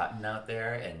 It's rotten out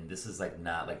there, and this is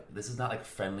not like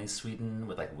friendly Sweden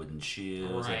with like wooden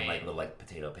shoes and like little like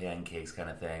potato pancakes kind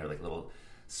of thing, or like little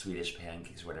Swedish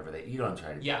pancakes or whatever you know what I'm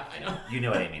trying to do. Yeah, I know. You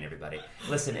know what I mean, everybody.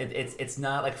 Listen, it's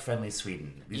not like friendly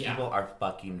Sweden. These people are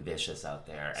fucking vicious out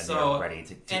there, and they're ready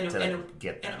to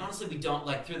get them. And honestly, we don't,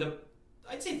 like, through the,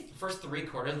 I'd say, first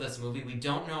 3/4 of this movie, we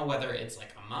don't know whether it's, like,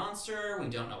 a monster, we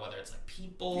don't know whether it's, like,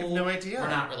 people. You have no idea. We're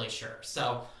not really sure.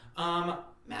 So,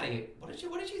 Maddie, what did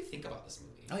you think about this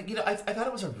movie? You know, I thought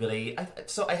it was a really...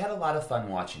 So I had a lot of fun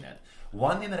watching it.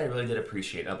 One thing that I really did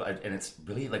appreciate, and it's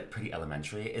really, like, pretty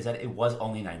elementary, is that it was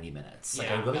only 90 minutes.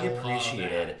 Like, I really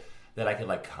appreciated that I could,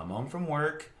 like, come home from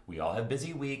work, we all have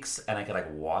busy weeks, and I could, like,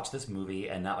 watch this movie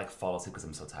and not, like, fall asleep because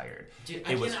I'm so tired. Dude,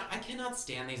 I cannot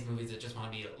stand these movies that just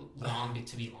want to be long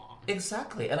to be long.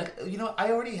 Exactly. And, like, you know,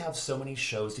 I already have so many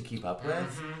shows to keep up with.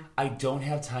 Mm-hmm. I don't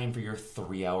have time for your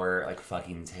 3-hour, like,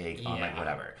 fucking take on, like,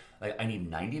 whatever. Like, I need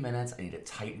 90 minutes. I need it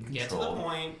tight and controlled. Get to the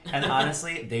point. And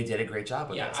honestly, they did a great job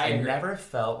with this. I never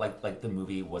felt like the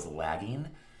movie was lagging.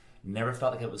 Never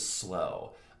felt like it was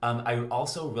slow. I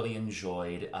also really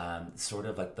enjoyed sort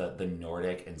of like the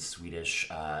Nordic and Swedish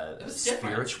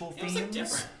spiritual themes. It was like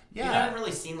different. Yeah. You haven't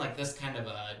really seen like this kind of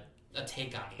a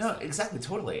take on these No, things. exactly,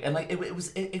 totally. And like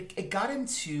it got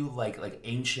into like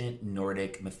ancient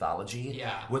Nordic mythology.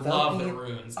 Yeah. Without the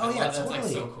runes. Oh yeah, that's totally.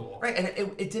 like so cool. Right, and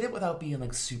it did it without being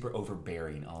like super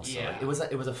overbearing also. Yeah.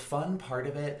 Like, it was a fun part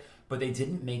of it, but they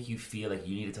didn't make you feel like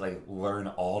you needed to like learn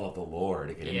all of the lore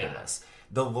to get into this.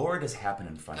 The lore just happened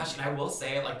in front of you. And I will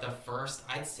say, like, the first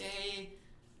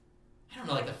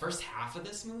half of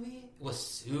this movie was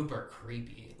super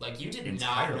creepy. Like, you did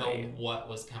not know what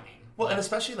was coming. Well, and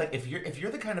especially like if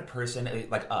you're the kind of person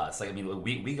like us, like I mean,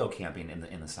 we go camping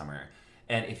in the summer,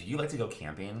 and if you like to go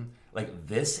camping, like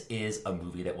this is a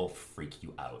movie that will freak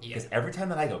you out. Because every time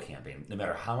that I go camping, no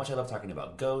matter how much I love talking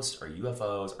about ghosts or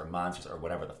UFOs or monsters or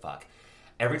whatever the fuck,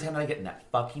 every time that I get in that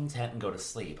fucking tent and go to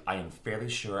sleep, I am fairly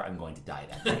sure I'm going to die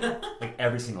that night. Like,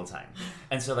 every single time.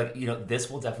 And so, like, you know, this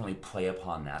will definitely play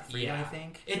upon that for you, I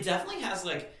think. It definitely has,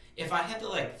 like, if I had to,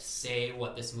 like, say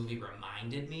what this movie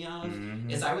reminded me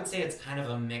of, is I would say it's kind of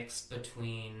a mix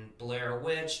between Blair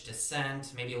Witch,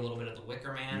 Descent, maybe a little bit of The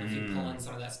Wicker Man, if you pull in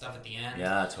some of that stuff at the end.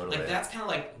 Yeah, totally. Like, that's kind of,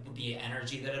 like, the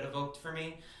energy that it evoked for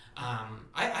me.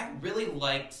 I really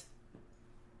liked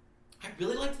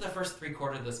the first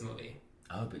 3/4 of this movie.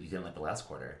 Oh, but you didn't like the last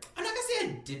quarter. I'm not gonna say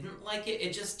I didn't like it.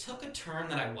 It just took a turn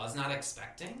that I was not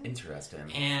expecting.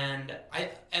 Interesting. And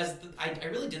I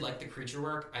really did like the creature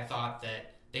work. I thought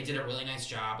that they did a really nice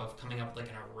job of coming up with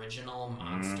like an original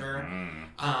monster.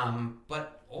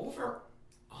 But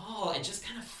overall, it just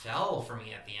kind of fell for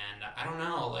me at the end. I don't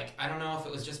know. Like, I don't know if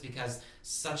it was just because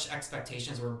such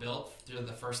expectations were built through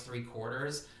the first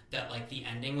 3/4 that like the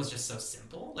ending was just so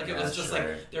simple. Like, it was just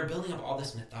like they're building up all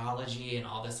this mythology and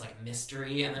all this like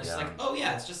mystery, and they're just like, oh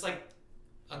yeah, it's just like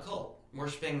a cult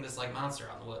worshiping this like monster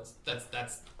out in the woods.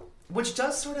 That's which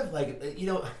does sort of like, you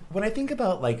know, when I think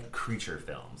about like creature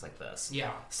films like this,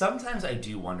 sometimes I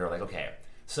do wonder like, okay,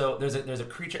 so there's a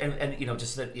creature, and you know,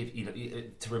 just that if you know,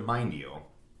 to remind you,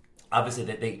 obviously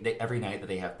that they every night that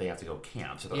they have to go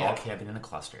camp, so they're all camping in a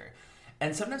cluster,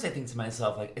 and sometimes I think to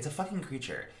myself like, it's a fucking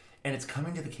creature. And it's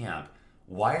coming to the camp.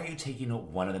 Why are you taking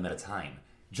one of them at a time?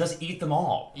 Just eat them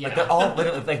all. Yeah. Like they're all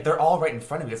literally, like they're all right in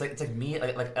front of you. It's like me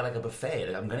like at like a buffet.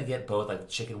 Like, I'm gonna get both like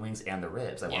chicken wings and the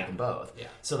ribs. I want them both. Yeah.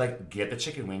 So like get the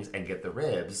chicken wings and get the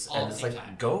ribs all and just like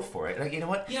time. Go for it. Like, you know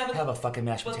what? Yeah, but, have a fucking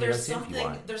mashed potatoes too if you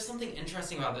want. There's something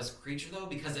interesting about this creature though,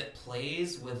 because it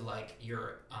plays with like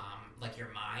your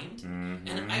mind.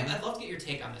 And I'd love to get your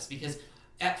take on this, because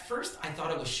at first, I thought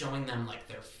it was showing them like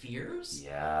their fears.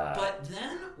 Yeah. But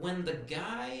then when the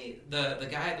guy,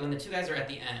 when the two guys are at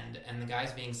the end and the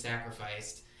guy's being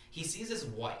sacrificed, he sees his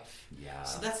wife. Yeah.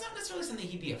 So that's not necessarily something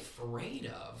he'd be afraid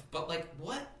of. But like,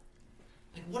 what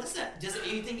is that? Does it?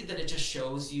 You think that it just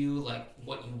shows you like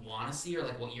what you want to see, or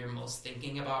like what you're most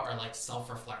thinking about, or like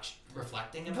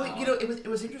reflecting about? Well, you know, it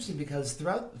was interesting because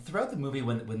throughout the movie,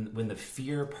 when the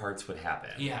fear parts would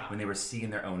happen, when they were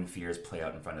seeing their own fears play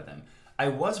out in front of them, I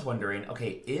was wondering,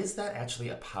 okay, is that actually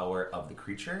a power of the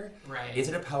creature? Right. Is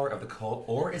it a power of the cult,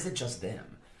 or is it just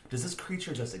them? Does this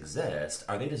creature just exist?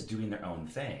 Are they just doing their own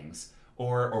things?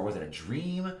 Or was it a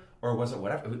dream? Or was it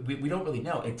whatever? We don't really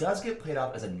know. It does get played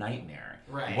off as a nightmare.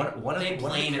 Right. One of the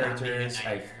characters,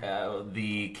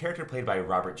 the character played by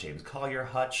Robert James Collier,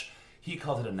 Hutch, he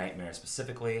called it a nightmare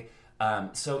specifically.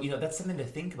 So, you know, that's something to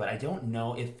think about. I don't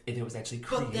know if it was actually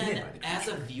created by the creature. As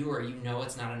a viewer, you know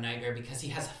it's not a nightmare because he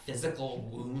has physical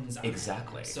wounds on him.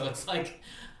 So it's like,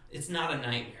 it's not a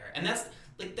nightmare. And that's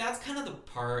kind of the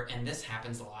part, and this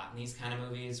happens a lot in these kind of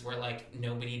movies, where like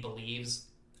nobody believes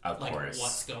Of like course.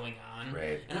 what's going on.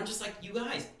 Right. And I'm just like, you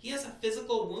guys, he has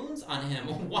physical wounds on him.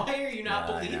 Why are you not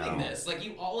believing this? Like,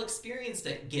 you all experienced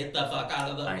it. Get the fuck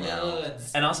out of the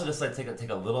woods. And also, just like take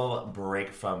a little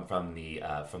break from the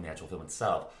actual film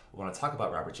itself. We want to talk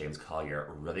about Robert James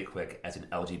Collier really quick as an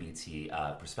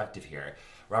LGBT perspective here.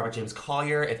 Robert James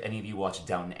Collier, if any of you watch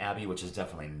Downton Abbey, which is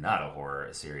definitely not a horror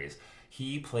series,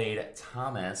 he played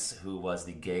Thomas, who was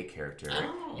the gay character.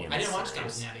 Oh, in I didn't watch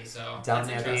series. Downton Abbey, so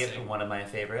Downton that's Abbey, interesting. one of my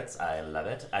favorites. I love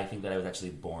it. I think that I was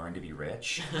actually born to be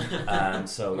rich.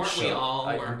 So Weren't we all?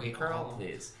 Weren't we girl, all?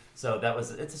 please. So that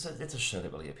was it's a show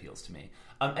that really appeals to me.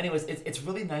 Anyways, it's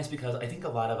really nice because I think a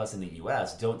lot of us in the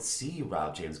U.S. don't see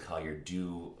Rob James Collier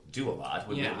do a lot.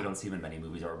 We don't see him in many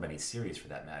movies or many series for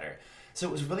that matter. So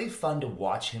it was really fun to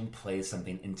watch him play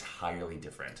something entirely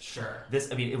different. Sure.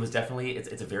 It was definitely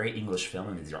it's a very English film,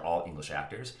 and these are all English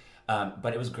actors.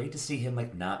 But it was great to see him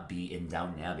like not be in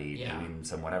Downton Abbey doing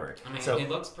some whatever. I mean, so, he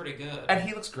looks pretty good. and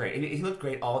he looks great. He looked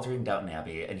great all during Downton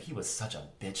Abbey, and he was such a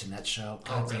bitch in that show.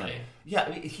 Oh, really? Yeah, I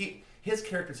mean, his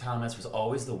character Thomas was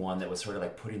always the one that was sort of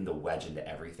like putting the wedge into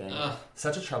everything. Ugh.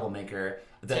 Such a troublemaker.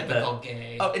 Typical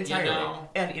gay. Oh, entirely. You know?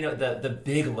 And the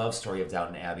big love story of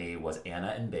Downton Abbey was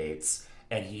Anna and Bates.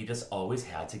 And he just always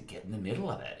had to get in the middle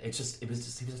of it. He was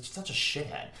just such a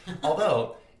shithead.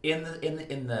 Although in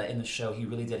the show, he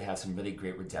really did have some really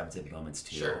great redemptive moments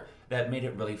too. Sure. That made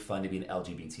it really fun to be an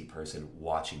LGBT person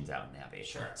watching Downton Abbey.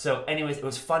 Sure. So, anyways, it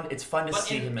was fun. It's fun to But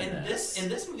see him in this. In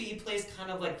this movie, he plays kind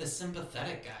of like the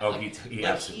sympathetic guy. Oh, like, he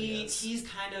absolutely is. He's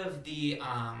kind of the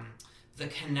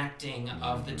connecting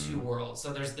of the two worlds.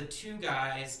 So there's the two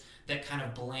guys that kind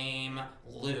of blame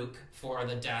Luke for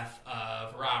the death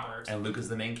of Robert. And Luke is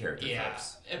the main character, yeah.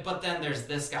 folks. But then there's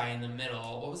this guy in the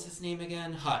middle. What was his name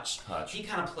again? Hutch. He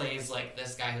kind of plays like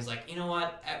this guy who's like, you know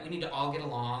what? We need to all get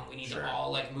along. We need to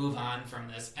all like move on from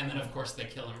this. And then of course they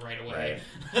kill him right away.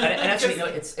 Right. and actually,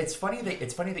 it's funny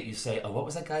that you say, oh, what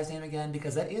was that guy's name again?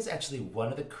 Because that is actually one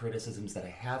of the criticisms that I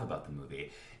have about the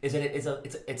movie. Is that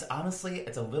it's honestly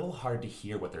it's a little hard to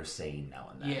hear what they're saying now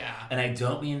and then. Yeah. And I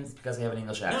don't mean it's because they have an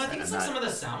English accent. No, I think it's like some of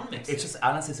the sound mixing. It's just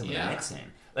honestly some of the mixing.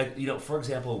 Like, for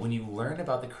example, when you learn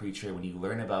about the creature, when you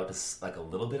learn about just like a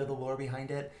little bit of the lore behind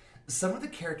it, some of the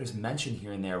characters mention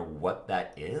here and there what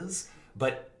that is,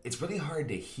 but it's really hard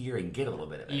to hear and get a little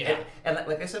bit of it. Yeah. And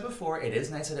like I said before, it is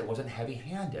nice that it wasn't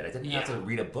heavy-handed. I didn't have to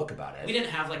read a book about it. We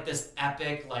didn't have like this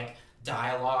epic like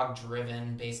dialogue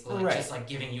driven, basically like, just like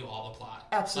giving you all the plot.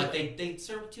 Absolutely. Like they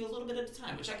served it to you a little bit at a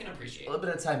time, which I can appreciate. A little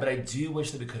bit at a time, but I do wish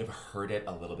that we could have heard it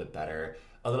a little bit better.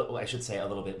 A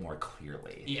little bit more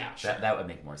clearly. Yeah, sure. That would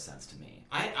make more sense to me.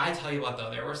 I tell you what though,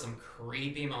 there were some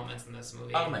creepy moments in this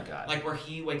movie. Oh my god! Like where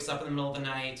he wakes up in the middle of the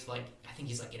night, like I think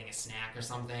he's like getting a snack or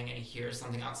something, and he hears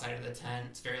something outside of the tent.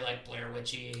 It's very like Blair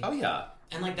Witchy. Oh yeah.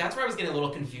 And like that's where I was getting a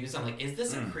little confused. I'm like, is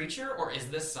this a creature or is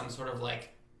this some sort of like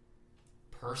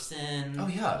person? Oh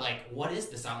yeah. Like what is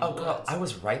this out in the girl, woods? I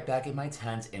was right back in my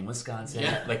tent in Wisconsin.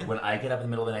 Yeah. Like when I get up in the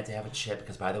middle of the night to have a chip,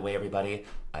 because by the way, everybody,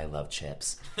 I love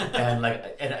chips. And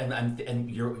like and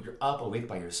you're up awake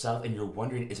by yourself and you're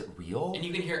wondering, is it real? And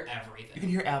you can hear everything. You can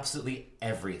hear absolutely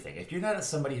everything. If you're not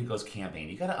somebody who goes camping,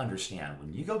 you got to understand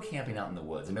when you go camping out in the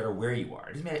woods, no matter where you are,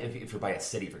 it doesn't matter if you're by a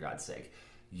city, for God's sake,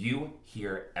 you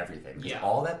hear everything. Because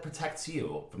all that protects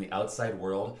you from the outside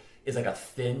world is like a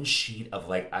thin sheet of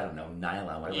like, I don't know,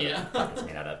 nylon, whatever the fuck it's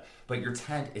made out of. But your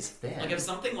tent is thin. Like if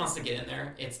something wants to get in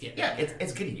there, it's getting in there.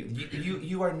 It's getting you.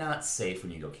 You are not safe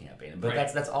when you go camping. But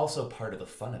that's also part of the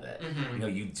fun of it. Mm-hmm.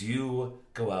 You do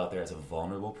go out there as a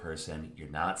vulnerable person. You're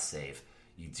not safe.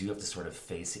 You do have to sort of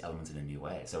face the elements in a new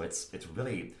way. So it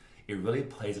really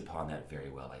plays upon that very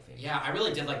well, I think. Yeah, I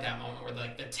really did like that moment where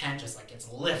like the tent just like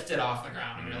gets lifted off the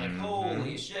ground and you're like,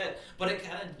 holy shit. But it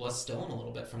kind of was stolen a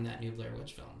little bit from that new Blair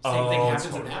Witch film. Same thing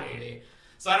happens in that movie.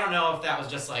 So I don't know if that was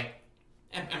just like,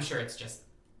 I'm sure it's just,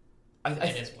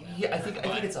 it is whatever. Yeah, I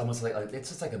think it's almost like it's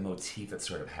just like a motif that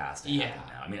sort of has to happen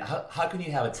now. I mean, how can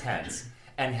you have a tent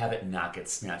and have it not get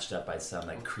snatched up by some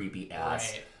like creepy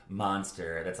ass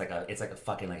monster that's it's like a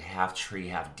fucking like half tree,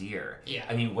 half deer. Yeah.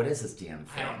 I mean, what is this damn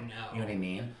thing? I don't know. You know what I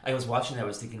mean? I was watching it, I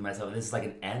was thinking to myself, this is like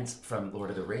an Ent from Lord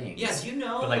of the Rings. Yes, you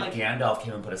know. But like Gandalf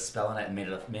came and put a spell on it and made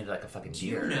it like a fucking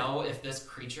deer. Do you know if this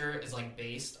creature is like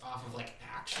based off of like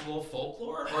actual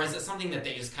folklore? Or is it something that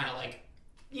they just kind of like,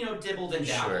 dibbled and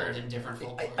dabbled in different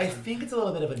folklore? I think it's a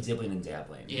little bit of a dibbling and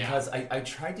dabbling. Yeah. Because I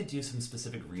tried to do some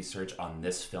specific research on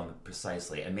this film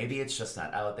precisely, and maybe it's just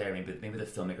not out there, maybe the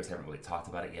filmmakers haven't really talked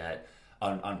about it yet,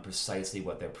 on precisely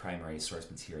what their primary source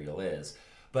material is.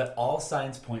 But all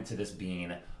signs point to this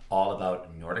being all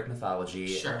about Nordic mythology.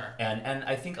 Sure. And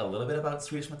I think a little bit about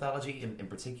Swedish mythology in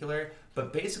particular.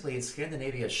 But basically,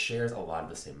 Scandinavia shares a lot of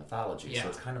the same mythology. So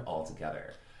it's kind of all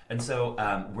together. And so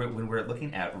when we're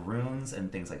looking at runes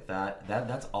and things like that,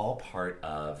 that's all part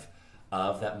of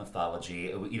that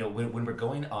mythology. You know, when we're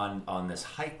going on this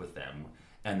hike with them,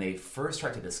 and they first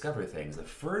start to discover things, the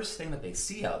first thing that they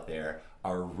see out there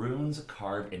are runes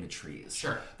carved into trees.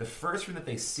 Sure. The first rune that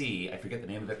they see, I forget the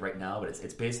name of it right now, but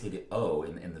it's basically the O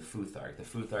in the Futhark. The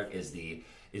Futhark is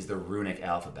the runic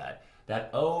alphabet.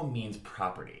 That O means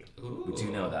property. Ooh, do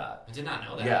you know that? I did not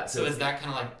know that. Yeah. So is that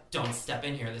kind of like, don't step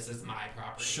in here, this is my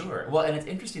property? Sure. Well, and it's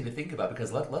interesting to think about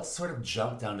because let's sort of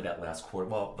jump down to that last quarter,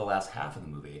 well, the last half of the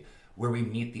movie, where we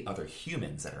meet the other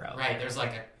humans that are out there. Right, there's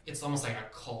like it's almost like a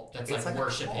cult that's like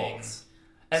worshiping.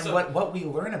 And so, what we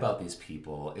learn about these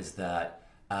people is that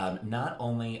not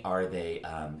only are they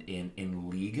in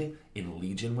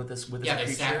legion with this creature, they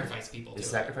sacrifice people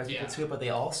to it, but they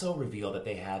also reveal that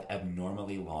they have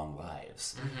abnormally long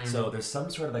lives. Mm-hmm. So there's some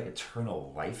sort of like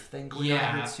eternal life thing going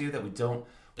on here too that we don't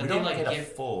like get a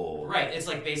full... Right, it's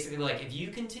like basically like, if you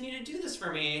continue to do this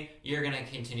for me, you're going to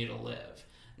continue to live.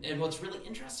 And what's really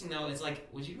interesting, though, is like,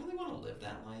 would you really want to live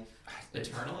that life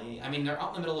eternally? I mean, they're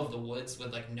out in the middle of the woods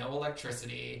with like no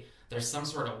electricity. There's some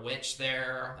sort of witch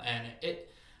there, and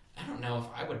I don't know if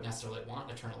I would necessarily want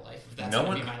eternal life if that's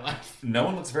going to be my life. No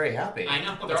one looks very happy. I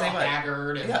know, they're all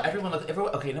haggard. And everyone.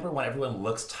 Okay, number one, everyone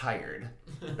looks tired.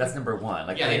 That's number one.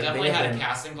 Like, they definitely had a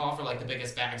casting call for like the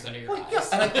biggest bags under your eyes.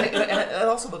 Yeah, and it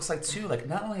also looks like too, like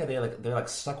not only are they're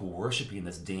stuck worshiping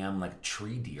this damn like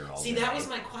tree deer all day. See, that was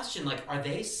my question. Like, are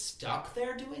they stuck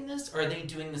there doing this, or are they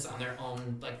doing this on their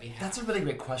own like behalf? That's a really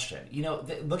great question. You know,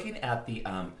 looking at the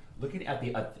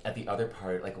other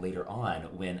part, like later on,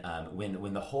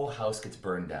 when the whole house gets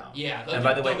burned down. Yeah, and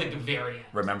by the way, the very end.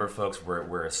 Remember, folks,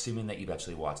 we're assuming that you've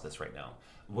actually watched this right now.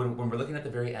 When we're looking at the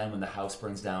very end, when the house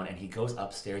burns down, and he goes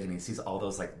upstairs and he sees all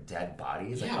those like dead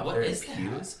bodies, like out there in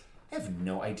pews. I have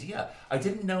no idea. I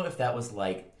didn't know if that was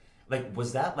like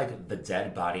was that like the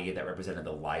dead body that represented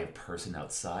the live person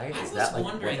outside? I was that like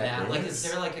wondering what that is? Like, is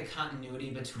there like a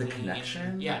continuity between the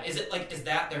connection? Yeah, is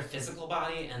that their physical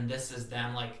body and this is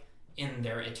them like in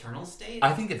their eternal state?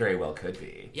 I think it very well could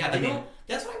be. Yeah,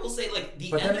 that's what I will say. Like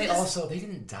the but end then of they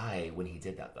didn't die when he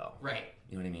did that though. Right.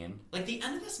 You know what I mean? Like the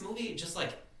end of this movie, just like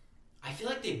I feel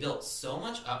like they built so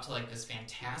much up to like this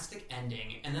fantastic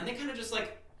ending, and then they kind of just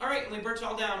like, all right, and we burnt it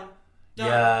all down. Done.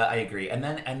 Yeah, I agree. And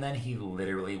then he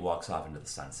literally walks off into the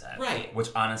sunset. Right. Which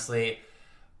honestly,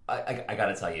 I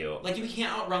gotta tell you, like you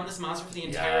can't outrun this monster for the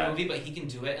entire movie, but he can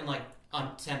do it in like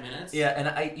on 10 minutes. Yeah,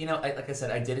 and like I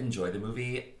said, I did enjoy the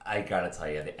movie. I gotta tell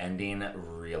you, the ending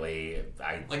really,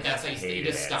 that's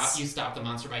how you stop the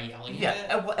monster by yelling at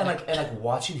it. And like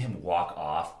watching him walk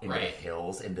off into the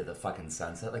hills, into the fucking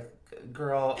sunset, like,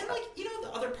 girl. And like, you know,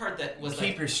 the other part that was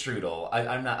keep your strudel.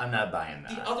 I'm not buying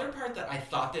that. The other part that I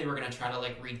thought they were gonna try to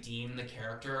like redeem the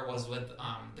character was with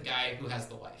the guy who has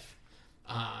the wife.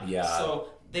 So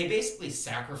they basically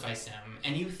sacrifice him,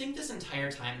 and you think this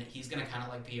entire time that he's gonna kind of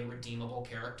like be a redeemable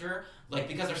character, like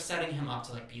because they're setting him up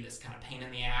to like be this kind of pain in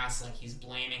the ass, like he's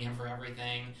blaming him for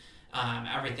everything,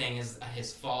 everything is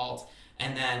his fault,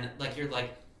 and then like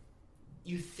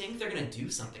you think they're gonna do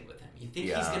something with him, you think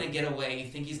he's gonna get away, you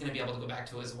think he's gonna be able to go back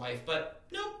to his wife, but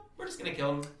nope, we're just gonna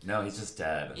kill him. No, he's just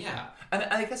dead. Yeah, and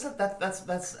I guess that's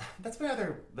my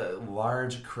other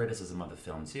large criticism of the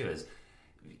film too is.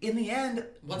 In the end,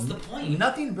 what's the point?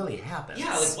 Nothing really happens.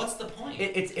 Yeah, like what's the point?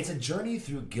 It's a journey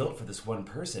through guilt for this one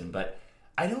person, but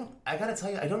I gotta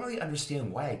tell you, I don't really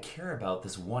understand why I care about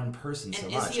this one person so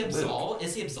much. Is he absolved?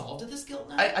 Is he absolved of this guilt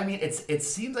now? I mean, it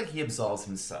seems like he absolves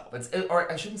himself.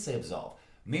 Or I shouldn't say absolve.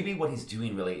 Maybe what he's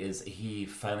doing really is he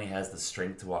finally has the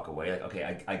strength to walk away. Like,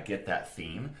 okay, I get that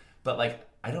theme, but like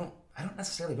I don't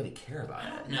necessarily really care about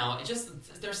it. No, it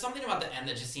just there's something about the end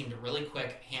that just seemed really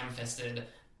quick, ham-fisted,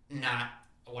 not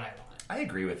what I wanted. I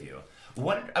agree with you. I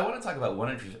want to talk about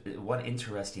one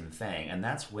interesting thing, and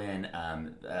that's when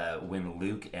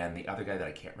Luke and the other guy that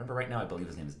I can't remember right now, I believe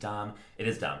his name is Dom. It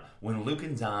is Dom. When Luke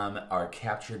and Dom are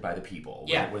captured by the people,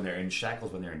 when they're in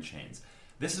shackles, when they're in chains,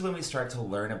 this is when we start to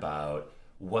learn about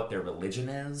what their religion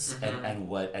is and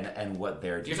what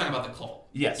they're doing. You're talking about the cult.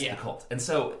 Yes, the cult. And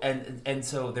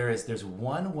so there's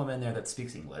one woman there that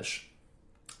speaks English.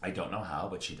 I don't know how,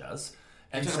 but she does.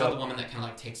 You're talking about the woman that kind of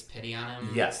like takes pity on him.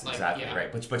 Yes, like, exactly,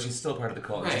 right. But she's still part of the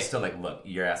cult. Right. She's still like, look,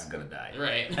 your ass is gonna die.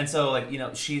 Right. And so like, you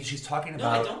know, she's talking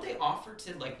about. No, don't they offer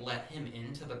to like let him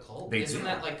into the cult? They Isn't do.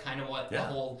 that like kind of what the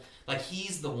whole like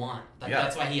he's the one? Like Yeah.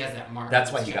 That's why he has that mark.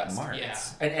 That's why he got marked. Yeah.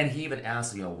 And he even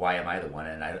asked, you know, why am I the one?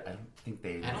 And I don't think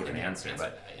they give an answer,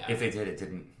 but if they did,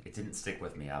 it didn't stick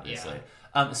with me, obviously.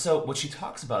 Yeah. So what she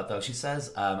talks about though, she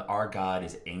says our God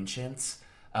is ancient,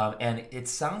 and it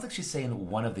sounds like she's saying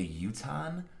one of the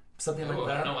Yutan. Something like that.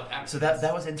 I don't know what that means. So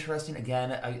that was interesting.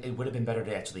 Again, it would have been better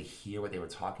to actually hear what they were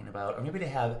talking about, or maybe to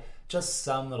have just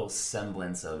some little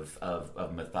semblance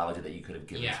of mythology that you could have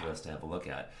given to us to have a look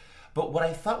at. But what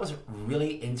I thought was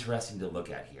really interesting to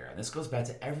look at here, and this goes back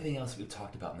to everything else we've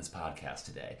talked about in this podcast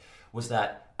today, was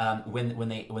that when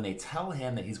they tell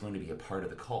him that he's going to be a part of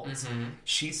the cult,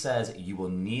 she says, "You will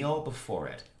kneel before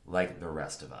it like the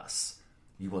rest of us.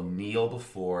 You will kneel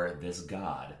before this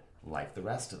God." Like the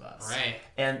rest of us, right?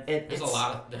 And there's a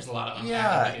lot of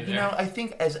you know, I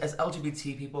think as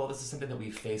LGBT people, this is something that we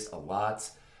face a lot,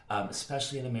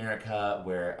 especially in America,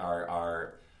 where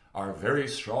our very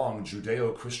strong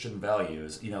Judeo-Christian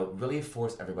values, you know, really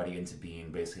force everybody into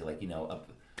being basically like, you know,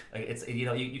 it's, you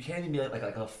know, you can't even be like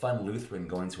a fun Lutheran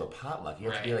going to a potluck. You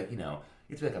have to be like, you know.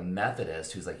 You have to be like a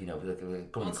Methodist who's like, you know,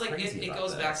 going it's like crazy it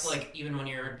goes back to like even when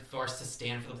you're forced to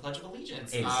stand for the Pledge of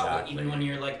Allegiance. Exactly. Even when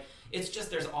you're like, it's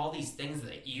just there's all these things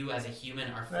that you as a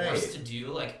human are forced to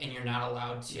do, like, and you're not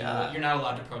allowed to. You're not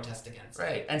allowed to protest against.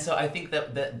 Right, and so I think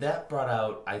that brought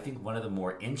out, I think, one of the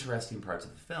more interesting parts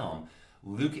of the film.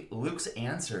 Luke's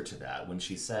answer to that when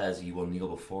she says, "You will kneel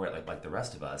before it like the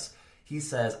rest of us." He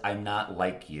says, "I'm not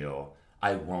like you.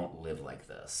 I won't live like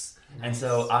this." Nice. And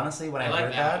so, honestly, when I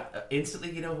heard that,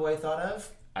 instantly, you know who I thought of?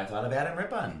 I thought of Adam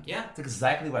Rippon. Yeah. It's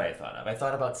exactly what I thought of. I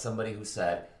thought about somebody who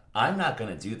said, I'm not going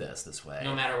to do this way.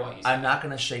 No matter what you say. I'm not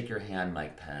going to shake your hand,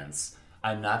 Mike Pence.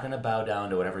 I'm not going to bow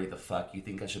down to whatever the fuck you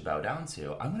think I should bow down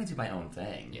to. I'm going to do my own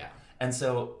thing. Yeah. And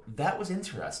so, that was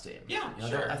interesting. Yeah, you know,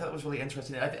 sure. I thought it was really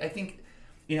interesting. I think,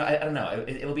 you know, I don't know.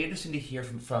 It'll be interesting to hear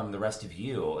from the rest of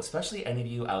you, especially any of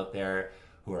you out there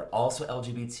who are also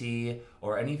LGBT,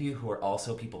 or any of you who are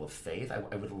also people of faith.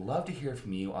 I would love to hear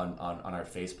from you on our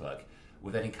Facebook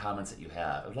with any comments that you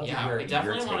have. I'd love to hear I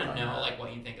definitely your take want to know that. like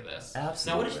what you think of this.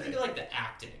 Absolutely. Now, what did you think of like the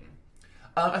acting?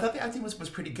 I thought the acting was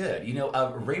pretty good. You know,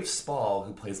 Rafe Spall,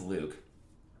 who plays Luke,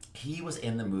 he was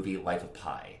in the movie Life of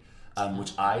Pi,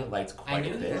 which I liked quite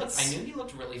a bit. I knew he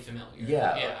looked really familiar.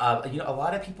 Yeah. You know, a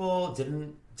lot of people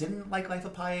didn't like Life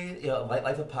of Pi. You know,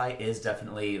 Life of Pi is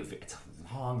definitely, it's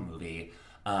a long movie.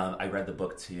 I read the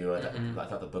book too. I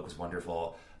thought the book was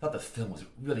wonderful. I thought the film was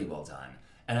really well done.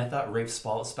 And I thought Rafe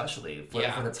Spall especially, for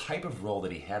the type of role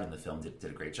that he had in the film, did a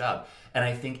great job. And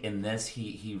I think in this,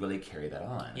 he really carried that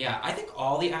on. Yeah, I think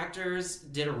all the actors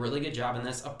did a really good job in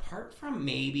this, apart from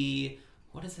maybe,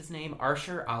 what is his name?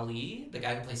 Arshur Ali, the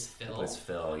guy who plays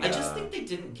Phil. Yeah. I just think they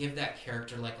didn't give that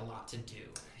character like a lot to do.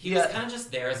 He was kind of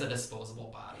just there as a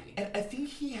disposable body. And I think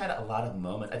he had a lot of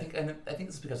moments. I think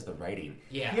it's because of the writing.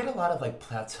 Yeah. He had a lot of like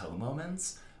plateau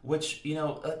moments, which, you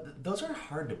know, those are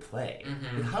hard to play.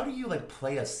 Mm-hmm. Like, how do you like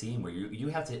play a scene where you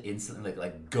have to instantly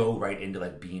like go right into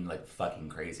like being like fucking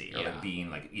crazy or like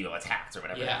being like, you know, attacked or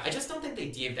whatever? Yeah, I just don't think they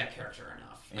gave that character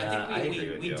enough. Yeah, I think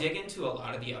agree with we you. dig into a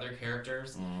lot of the other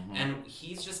characters, and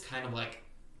he's just kind of like,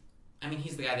 I mean,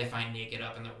 he's the guy they find naked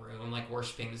up in the room, like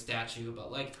worshiping the statue,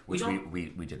 but like we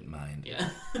didn't mind. Yeah,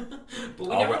 but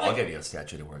I'll give you a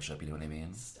statue to worship. You know what I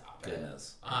mean? Stop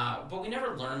Goodness. But we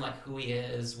never learn like who he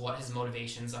is, what his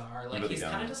motivations are. Like Really he's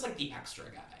don't. kind of just like the extra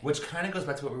guy. Which kind of goes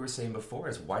back to what we were saying before: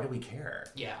 is why do we care?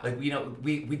 Yeah. Like, you know,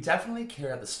 we definitely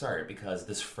care at the start because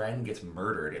this friend gets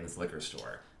murdered in this liquor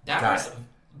store. That was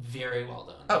very well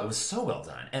done. Oh, it was so well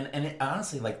done, and it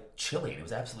honestly like chilling. It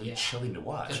was absolutely chilling to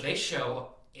watch. Because they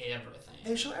show everything.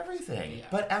 They show everything. Yeah.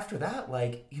 But after that,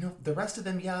 like, you know, the rest of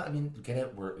them, I mean, get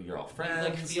it, you're all friends.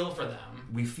 We, like, feel for them.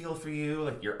 We feel for you,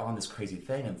 like, you're on this crazy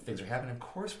thing and things are happening. Of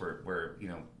course we're you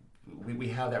know, we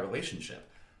have that relationship.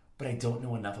 But I don't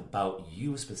know enough about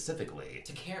you specifically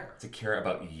to care. To care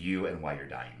about you and why you're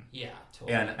dying. Yeah,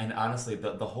 totally. And honestly,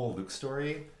 the whole Luke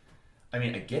story, I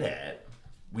mean, I get it.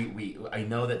 I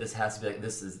know that this has to be like,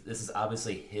 this is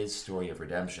obviously his story of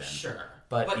redemption. Sure.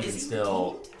 But even is he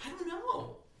still, redeemed? I don't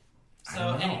know. I So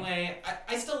don't know. anyway,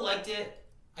 I still liked it.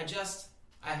 I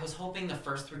was hoping the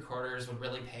first 3 quarters would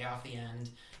really pay off the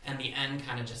end, and the end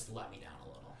kind of just let me down a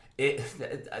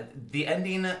little. The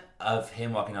ending of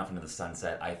him walking off into the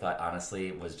sunset, I thought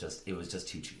honestly was just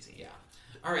too cheesy. Yeah.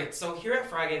 All right, so here at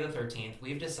FRIGAY the 13th,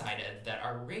 we've decided that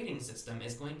our rating system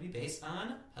is going to be based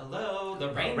on,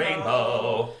 the rainbow.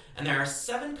 Rainbow. And there are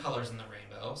 7 colors in the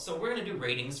rainbow, so we're going to do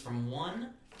ratings from 1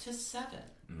 to 7.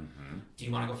 Mm-hmm. Do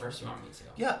you want to go first or you want me to?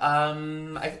 Yeah,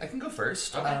 I can go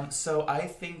first. Okay. So I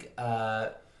think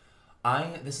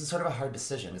this is sort of a hard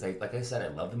decision because, like I said,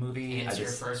 I love the movie. It's your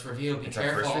first review. Be it's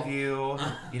careful. Our first review.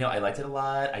 I liked it a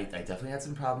lot. I definitely had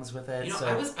some problems with it.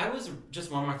 I was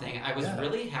just one more thing. I was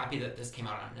really happy that this came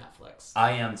out on Netflix.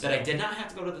 I am too. That I did not have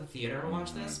to go to the theater to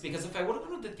watch this, because if I would have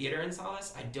gone to the theater and saw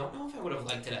this, I don't know if I would have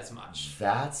liked it as much.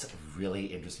 That's really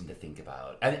interesting to think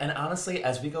about. And honestly,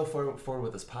 as we go forward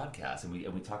with this podcast and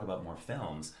we talk about more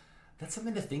films, that's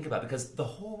something to think about, because the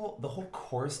whole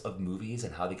course of movies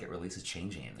and how they get released is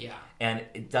changing. Yeah. And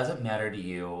it doesn't matter to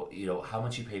you, how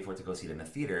much you pay for it to go see it in the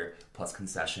theater, plus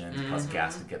concessions, plus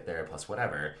gas to get there, plus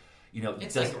whatever.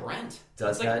 It's like rent.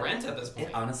 It's like rent at this point.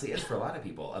 It honestly is for a lot of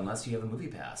people, unless you have a movie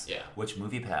pass. Yeah. Which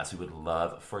movie pass we would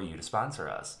love for you to sponsor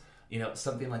us.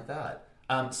 Something like that.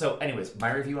 So anyways,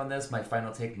 my review on this, my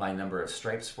final take, my number of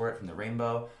stripes for it from the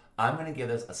rainbow, I'm going to give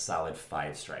this a solid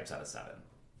 5 stripes out of 7.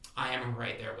 I am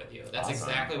right there with you. That's Awesome.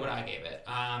 exactly what I gave it.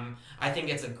 I think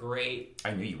it's a great...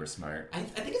 I knew you were smart. I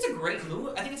think it's a great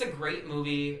movie. I think it's a great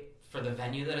movie for the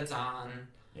venue that it's on,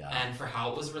 and for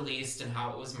how it was released and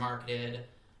how it was marketed.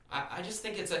 I just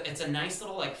think it's a nice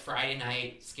little Friday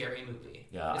night scary movie.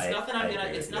 Yeah,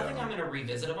 it's nothing I'm gonna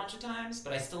revisit a bunch of times,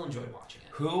 but I still enjoyed watching it.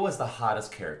 Who was the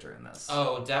hottest character in this?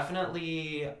 Oh,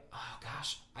 definitely. Oh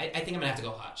gosh, I think I'm gonna have to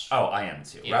go Hutch. Oh, I am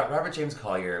too. Yeah. Robert James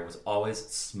Collier was always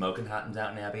smoking hot in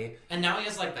Downton Abbey, and now he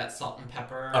has that salt and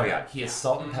pepper. Oh yeah, he is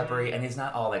salt and peppery, and he's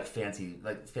not all fancy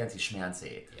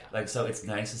schmancy. Yeah. So it's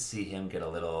nice to see him get a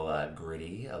little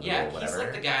gritty, a little whatever.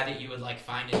 He's the guy that you would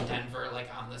find in Denver,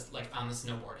 on the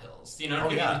snowboard hills. You know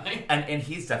what I mean? And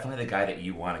he's definitely the guy that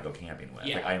you want to go camping with.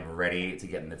 Yeah. I'm ready to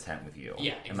get in the tent with you.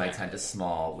 Yeah, exactly. And my tent is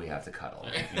small. We have to cuddle.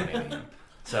 You know what I mean?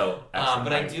 So,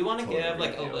 but I do want to give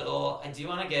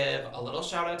a little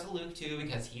shout out to Luke too,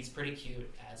 because he's pretty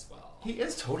cute as well. He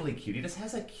is totally cute. He just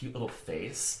has a cute little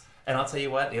face. And I'll tell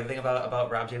you what, the other thing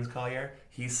about Rob James Collier,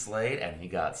 he slayed and he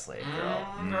got slayed, girl.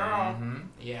 Girl.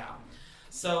 Yeah.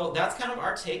 So that's kind of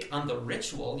our take on The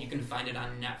Ritual. You can find it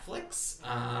on Netflix.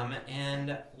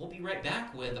 And we'll be right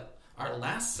back with our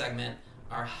last segment,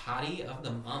 our Hottie of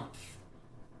the Month.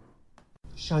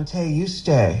 Shantae, you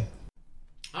stay.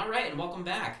 All right, and welcome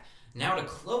back. Now to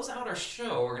close out our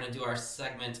show, we're going to do our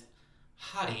segment,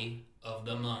 Hottie of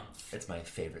the Month. It's my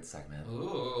favorite segment.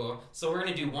 Ooh. So we're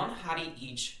going to do one hottie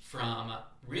each from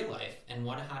real life and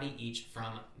one hottie each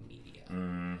from media.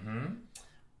 Mm-hmm.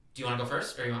 Do you want to go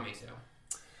first, or you want me to?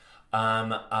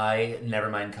 I never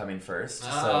mind coming first, so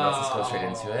let's just go straight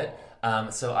into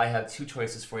it. So I have 2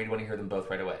 choices for you. Do you want to hear them both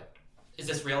right away? Is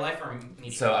this real life or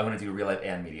media? So I'm going to do real life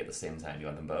and media at the same time. Do you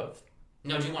want them both?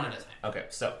 No, do one at a time. Okay,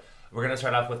 so we're going to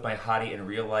start off with my hottie in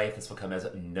real life. This will come as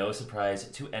no surprise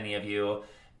to any of you.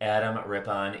 Adam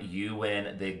Rippon, you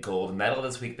win the gold medal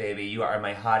this week, baby. You are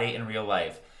my hottie in real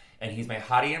life. And he's my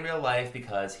hottie in real life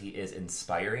because he is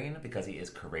inspiring, because he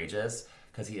is courageous,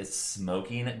 because he is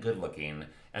smoking good looking,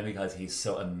 and because he's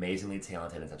so amazingly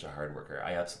talented and such a hard worker.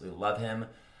 I absolutely love him.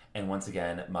 And once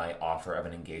again, my offer of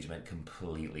an engagement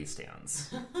completely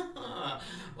stands.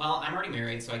 Well, I'm already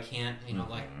married, so I can't,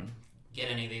 get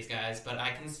any of these guys, but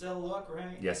I can still look,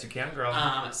 right? Yes, you can, girl.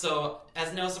 So,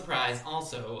 as no surprise,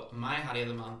 also, my hottie of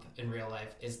the month in real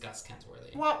life is Gus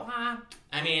Kensworthy. What?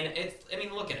 I mean,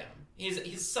 look at him.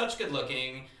 He's such good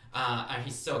looking.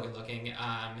 He's so good looking.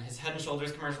 His Head and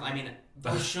Shoulders commercial. I mean,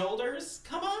 those shoulders.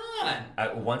 Come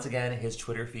on. Once again, his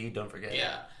Twitter feed. Don't forget.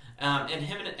 Yeah.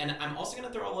 And I'm also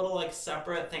gonna throw a little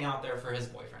separate thing out there for his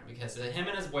boyfriend, because him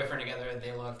and his boyfriend together,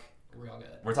 they look real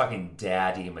good. We're talking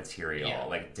daddy material.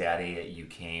 Yeah. Daddy, you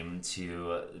came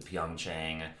to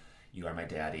Pyeongchang. You are my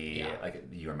daddy. Yeah.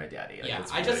 You are my daddy.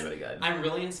 It's really good. I'm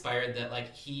really inspired that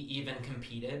he even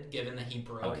competed, given that he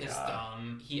broke his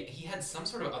thumb. He had some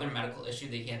sort of other medical issue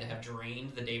that he had to have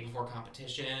drained the day before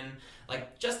competition.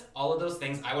 Just all of those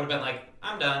things, I would have been like,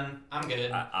 I'm done. I'm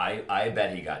good. I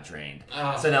bet he got drained.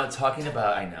 Oh. So now talking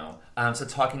about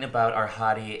our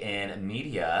hottie in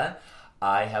media,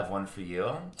 I have one for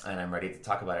you, and I'm ready to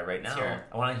talk about it right now. Sure.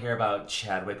 I want to hear about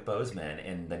Chadwick Boseman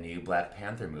in the new Black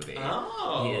Panther movie.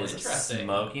 Oh, he is interesting.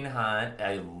 Smoking hot.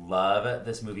 I love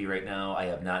this movie right now. I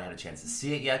have not had a chance to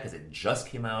see it yet because it just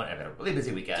came out. I've had a really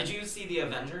busy weekend. Did you see the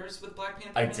Avengers with Black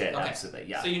Panther? I did, absolutely,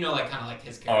 yeah. So you know, kind of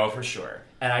his character. Oh, for sure.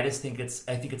 And I think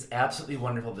it's absolutely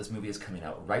wonderful this movie is coming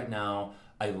out right now.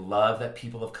 I love that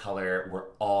people of color were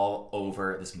all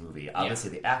over this movie.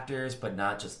 Obviously the actors, but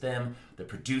not just them, the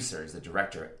producers, the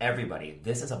director, everybody.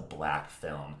 This is a black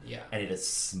film. Yeah. And it is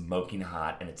smoking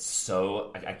hot, and it's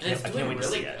so I can't wait really to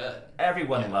see good. it.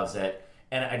 Everyone loves it.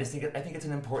 And I think it's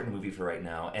an important movie for right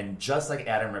now. And just like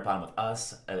Adam Rippon with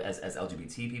us as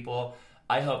LGBT people,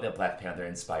 I hope that Black Panther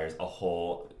inspires a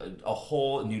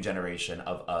whole new generation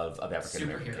of African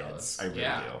American kids. I really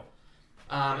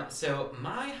do. So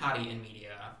my hottie in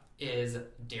media is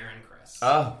Darren Criss.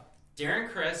 Oh. Darren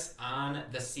Criss on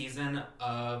the season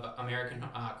of American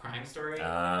Crime Story,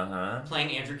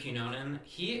 playing Andrew Cunanan.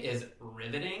 He is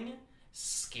riveting,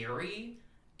 scary,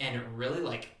 and really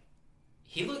like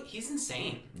he's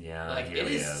insane. Yeah, like he it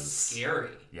really is scary.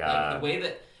 Yeah, like the way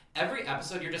that every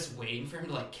episode you're just waiting for him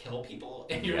to like kill people,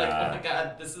 and you're like, oh my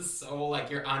god, this is so like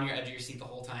you're on your edge of your seat the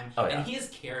whole time. Oh, yeah. And he is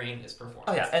carrying this performance.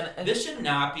 Oh yeah, and this should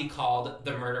not be called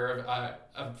the murder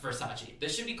of Versace.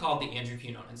 This should be called the Andrew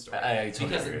Cunanan story. I totally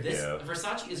because agree with this you.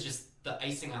 Versace is just the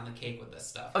icing on the cake with this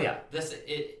stuff. Oh yeah,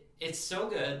 it's so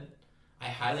good. I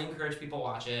highly encourage people to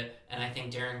watch it, and I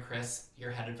think Darren Criss,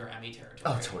 you're headed for Emmy territory.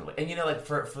 Oh, totally. And you know, like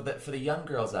for the young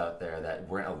girls out there that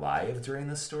weren't alive during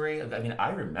this story, I mean, I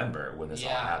remember when this all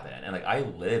happened, and like I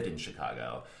lived in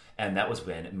Chicago, and that was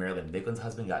when Marilyn Miglin's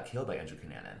husband got killed by Andrew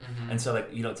Cunanan, and so like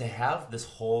you know to have this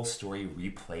whole story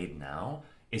replayed now.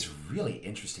 It's really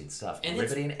interesting stuff, and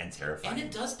riveting and terrifying. And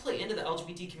it does play into the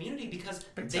LGBT community because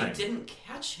they didn't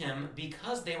catch him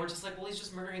because they were just like, well, he's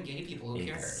just murdering gay people. Who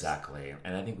cares? Exactly.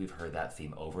 And I think we've heard that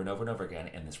theme over and over and over again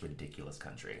in this ridiculous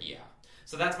country. Yeah.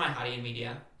 So that's my hottie in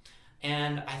media.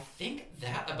 And I think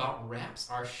that about wraps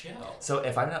our show. So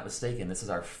if I'm not mistaken, this is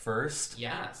our first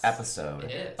episode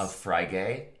of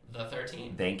FRIGAY. The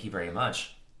 13th. Thank you very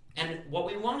much. And what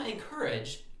we want to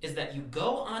encourage is that you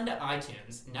go onto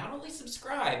iTunes, not only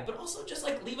subscribe, but also just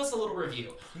like leave us a little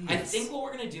review. Please. I think what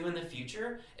we're going to do in the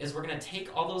future is we're going to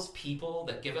take all those people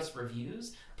that give us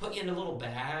reviews, put you in a little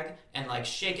bag, and like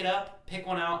shake it up, pick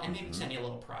one out, and maybe send you a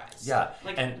little prize. Yeah,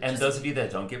 like, and those of you that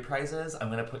don't get prizes,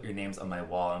 I'm going to put your names on my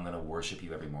wall. I'm going to worship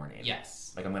you every morning.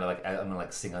 Yes. Like I'm going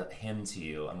to sing a hymn to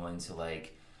you. I'm going to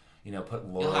like... You know, put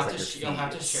laurels at your feet. You'll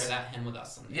have to share that hymn with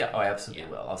us someday. Yeah, I absolutely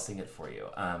will. I'll sing it for you.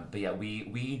 But yeah,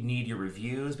 we need your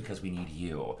reviews because we need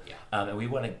you. Yeah. And we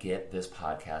want to get this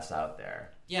podcast out there.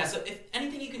 Yeah, so if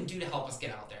anything you can do to help us get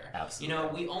out there.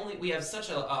 Absolutely. You know, we have such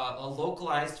a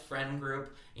localized friend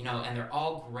group, you know, and they're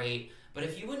all great. But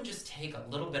if you wouldn't just take a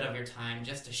little bit of your time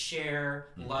just to share,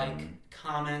 like,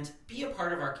 comment, be a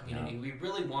part of our community. We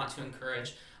really want to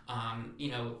encourage, you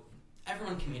know,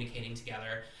 everyone communicating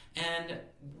together. And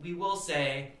we will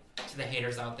say to the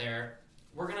haters out there,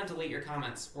 we're going to delete your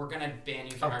comments. We're going to ban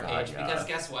you from our page. Because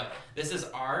guess what? This is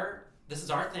our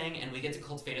thing, and we get to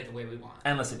cultivate it the way we want.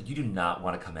 And listen, you do not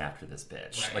want to come after this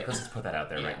bitch. Right. Like, let's just put that out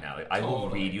there right now. I will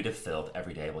read you to filth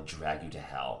every day. I will drag you to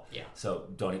hell. Yeah. So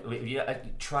don't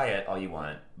try it all you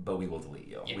want, but we will delete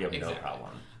you. Yeah, we have no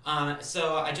problem.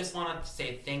 So I just want to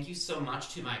say thank you so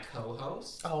much to my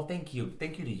co-host. Oh, thank you.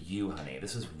 Thank you to you, honey.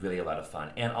 This was really a lot of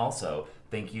fun. And also,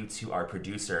 thank you to our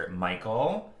producer,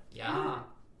 Michael. Yeah.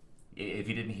 If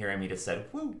you didn't hear him, he just said,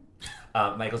 woo.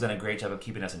 Michael's done a great job of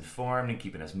keeping us informed and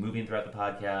keeping us moving throughout the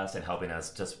podcast and helping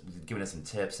us, just giving us some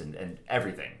tips and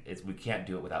everything. We can't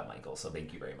do it without Michael, so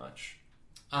thank you very much.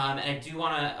 And I do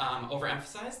want to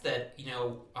overemphasize that, you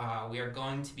know, we are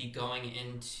going to be going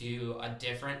into a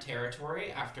different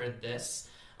territory after this.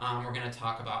 We're going to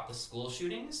talk about the school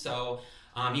shooting. So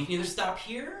you can either stop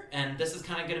here, and this is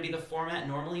kind of going to be the format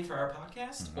normally for our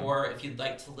podcast, or if you'd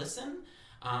like to listen,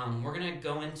 we're going to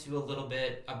go into a little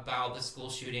bit about the school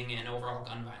shooting and overall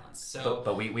gun violence. So,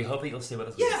 but we hope that you'll stay with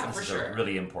us. Yeah, this for is sure. a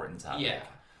really important topic. Yeah.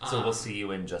 So we'll see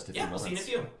you in just a few moments. Yeah, we'll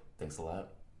see you in a few. Thanks a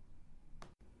lot.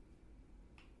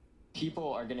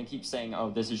 People are going to keep saying,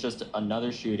 oh, this is just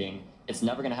another shooting. It's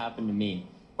never going to happen to me.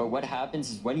 But what happens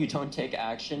is when you don't take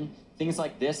action, things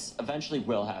like this eventually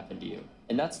will happen to you.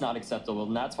 And that's not acceptable.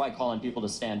 And that's why I call on people to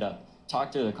stand up,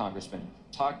 talk to the congressman,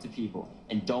 talk to people,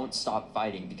 and don't stop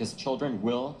fighting, because children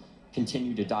will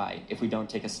continue to die if we don't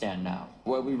take a stand now.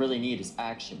 What we really need is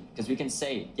action, because we can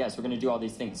say, yes, we're going to do all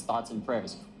these things, thoughts and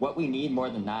prayers. What we need more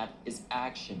than that is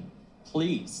action.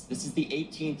 Please, this is the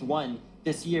 18th one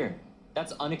this year.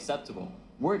 That's unacceptable.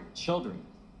 We're children.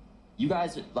 You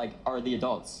guys are the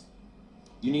adults.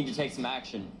 You need to take some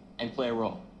action and play a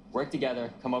role. Work together,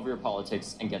 come over your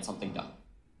politics, and get something done.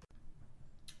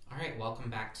 All right, welcome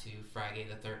back to FRIGAY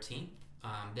the 13th.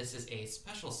 This is a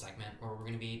special segment where we're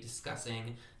going to be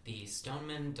discussing the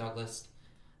Stoneman Douglas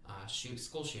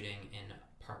school shooting in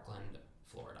Parkland,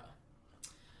 Florida.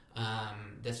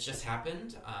 This just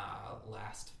happened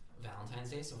last Valentine's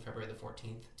Day, so February the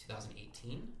 14th,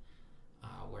 2018.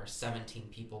 Where 17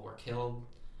 people were killed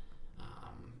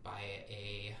by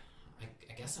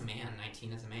I guess a man,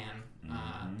 19 as a man.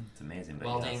 It's amazing.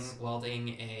 Wielding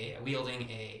a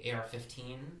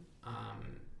AR-15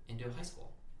 into a high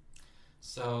school.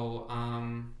 So,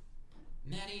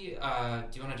 Maddie,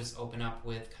 do you want to just open up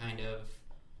with kind of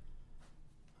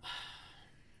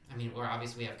I mean, we're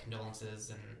obviously we have condolences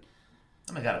and.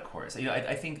 Oh my God, of course.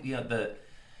 I think if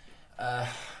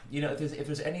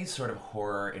there's any sort of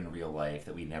horror in real life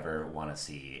that we never want to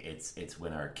see, it's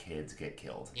when our kids get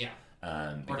killed. Yeah.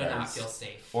 Or to not feel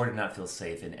safe. Or to not feel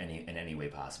safe in any way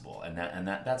possible, and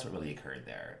that's what really occurred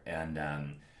there. And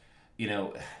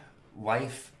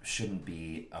life shouldn't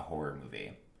be a horror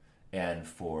movie. And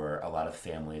for a lot of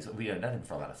families, not even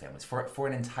for a lot of families, for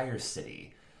an entire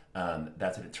city,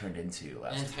 that's what it turned into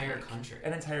last week.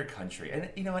 An entire country, and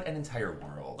you know what, an entire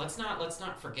world. Let's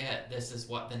not forget this is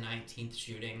what the 19th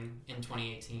shooting in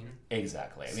 2018.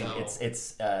 Exactly. I mean,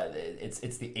 it's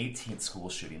the 18th school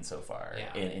shooting so far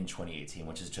in 2018,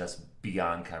 which is just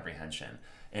beyond comprehension.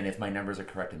 And if my numbers are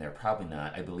correct, and they're probably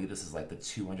not, I believe this is like the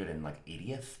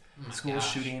 280th school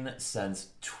shooting since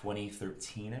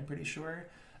 2013. I'm pretty sure.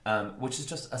 Which is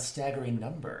just a staggering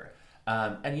number.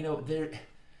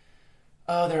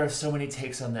 There are so many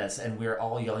takes on this, and we're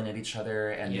all yelling at each other,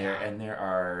 and there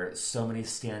are so many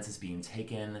stances being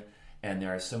taken, and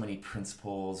there are so many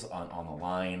principles on the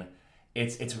line.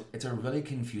 It's a really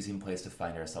confusing place to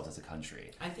find ourselves as a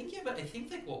country. I think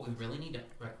like what we really need to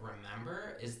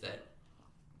remember is that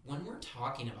when we're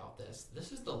talking about this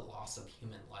is the loss of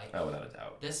human life. Oh, without a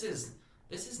doubt. This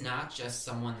is not just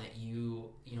someone that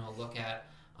you look at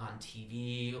on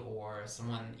TV or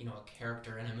someone, a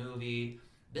character in a movie.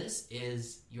 This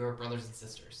is your brothers and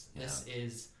sisters. Yeah. This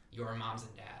is your moms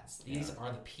and dads. These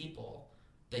are the people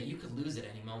that you could lose at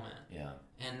any moment. Yeah.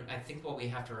 And I think what we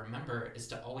have to remember is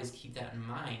to always keep that in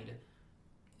mind.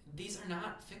 These are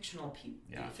not fictional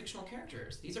fictional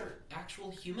characters. These are actual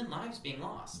human lives being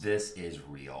lost. This is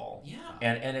real. Yeah.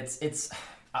 And it's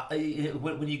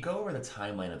when you go over the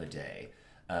timeline of the day,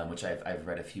 which I've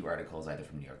read a few articles either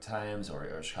from New York Times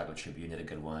or Chicago Tribune did a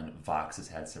good one. Vox has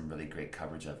had some really great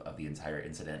coverage of the entire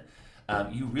incident.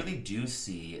 You really do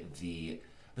see the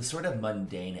sort of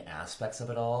mundane aspects of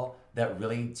it all that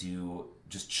really do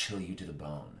just chill you to the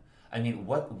bone. I mean,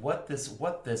 what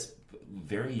this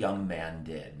very young man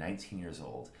did, 19 years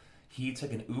old, he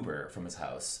took an Uber from his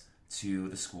house to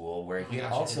the school where he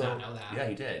had also, I did not know that. Yeah,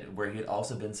 he did, where he had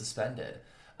also been suspended.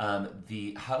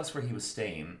 The house where he was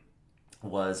staying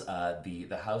was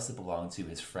the house that belonged to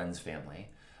his friend's family.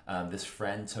 This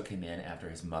friend took him in after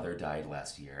his mother died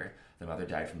last year. The mother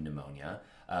died from pneumonia.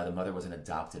 The mother was an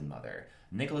adopted mother.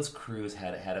 Nicholas Cruz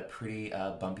had a pretty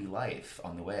bumpy life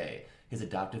on the way. His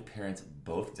adoptive parents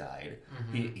both died.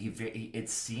 Mm-hmm. It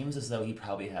seems as though he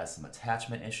probably has some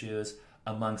attachment issues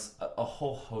amongst a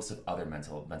whole host of other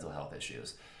mental health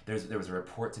issues. There was a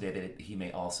report today that he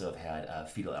may also have had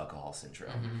fetal alcohol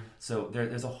syndrome. Mm-hmm. So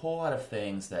there's a whole lot of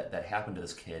things that happened to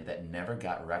this kid that never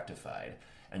got rectified,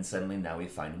 and suddenly now we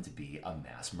find him to be a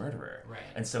mass murderer. Right.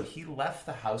 And so he left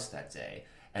the house that day,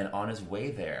 and on his way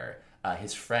there,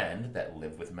 his friend that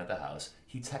lived with him at the house,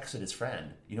 he texted his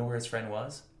friend. You know where his friend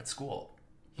was? At school.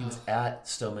 He was at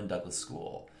Stoneman Douglas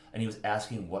School, and he was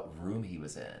asking what room he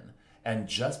was in. And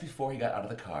just before he got out of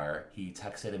the car, he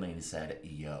texted him and he said,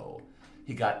 "Yo."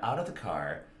 He got out of the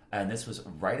car, and this was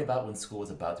right about when school was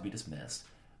about to be dismissed,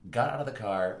 got out of the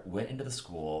car, went into the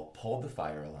school, pulled the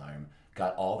fire alarm,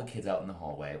 got all the kids out in the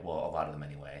hallway, well, a lot of them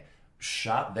anyway,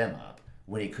 shot them up.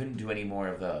 When he couldn't do any more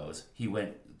of those, he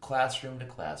went classroom to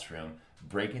classroom,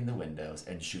 breaking the windows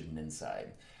and shooting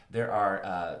inside. There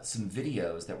are some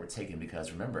videos that were taken because,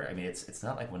 remember, I mean, it's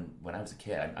not like when I was a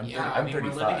kid. I'm 35. We're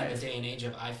living in the day and age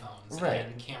of iPhones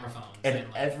and camera phones. And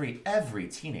every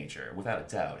teenager, without a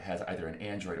doubt, has either an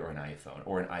Android or an iPhone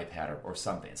or an iPad or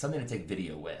something to take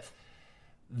video with.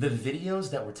 The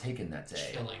videos that were taken that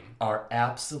day are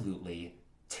absolutely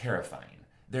terrifying.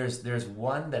 There's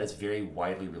one that is very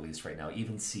widely released right now.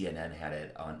 Even CNN had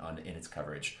it on in its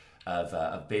coverage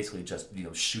of basically just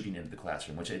shooting into the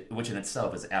classroom, which in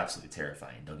itself is absolutely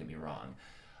terrifying. Don't get me wrong.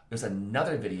 There's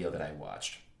another video that I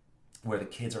watched where the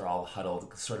kids are all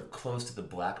huddled sort of close to the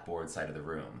blackboard side of the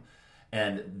room,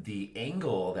 and the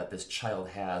angle that this child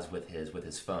has with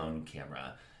his phone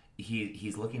camera,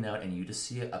 he's looking out, and you just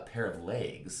see a pair of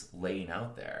legs laying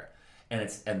out there,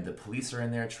 and the police are in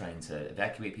there trying to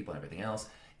evacuate people and everything else.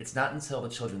 It's not until the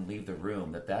children leave the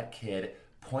room that kid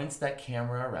points that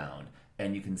camera around,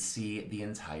 and you can see the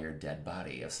entire dead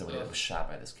body of somebody that was shot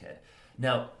by this kid.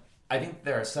 Now, I think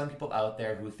there are some people out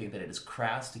there who think that it is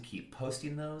crass to keep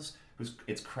posting those,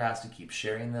 it's crass to keep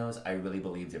sharing those. I really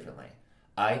believe differently.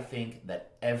 I think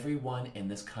that everyone in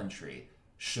this country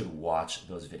should watch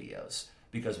those videos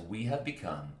because we have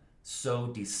become so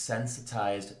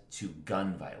desensitized to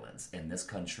gun violence in this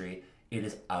country. It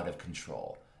is out of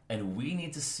control. And we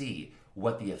need to see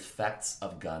what the effects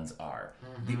of guns are.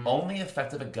 Mm-hmm. The only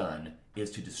effect of a gun is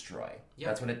to destroy. Yep.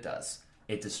 That's what it does.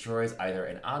 It destroys either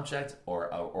an object or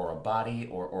a body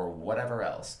or whatever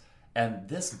else. And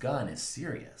this gun is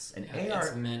serious. An AR,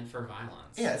 it's meant for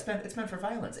violence. Yeah, it's meant for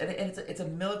violence, and it's a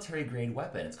military grade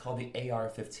weapon. It's called the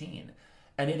AR-15,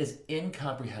 and it is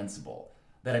incomprehensible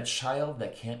that a child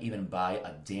that can't even buy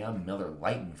a damn Miller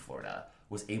Lite in Florida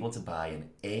was able to buy an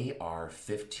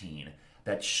AR-15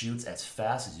 that shoots as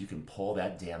fast as you can pull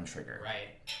that damn trigger. Right.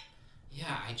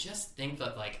 Yeah, I just think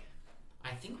that, I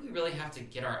think we really have to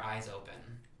get our eyes open,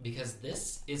 because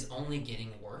this is only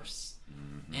getting worse.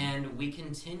 Mm-hmm. And we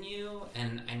continue,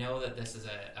 and I know that this is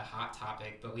a hot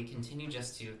topic, but we continue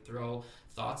just to throw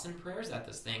thoughts and prayers at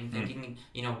this thing, thinking,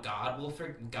 God will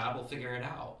figure it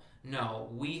out. No,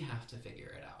 we have to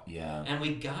figure it out. Yeah. And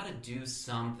we gotta do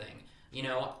something.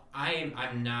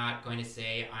 I'm not going to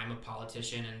say I'm a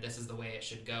politician and this is the way it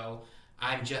should go.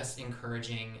 I'm just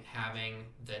encouraging having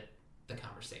the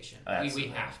conversaftion. We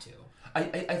have to.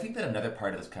 I think that another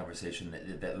part of this conversation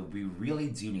that we really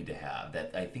do need to have,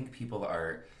 that I think people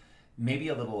are maybe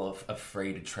a little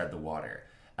afraid to tread the water,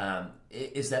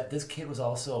 is that this kid was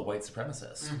also a white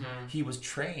supremacist. Mm-hmm. He was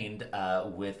trained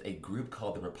with a group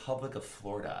called the Republic of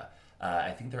Florida.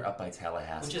 I think they're up by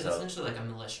Tallahassee. Which is essentially like a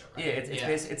militia, right? Yeah,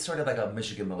 it's sort of like a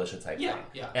Michigan militia type thing.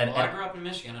 Yeah. I grew up in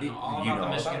Michigan. I know all about the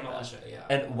Michigan militia,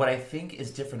 And what I think is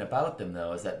different about them,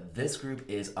 though, is that this group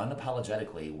is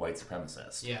unapologetically white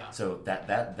supremacist. Yeah. So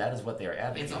that is what they are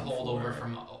advocating for. It's a holdover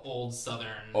from old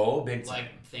Southern big time.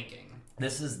 Thinking.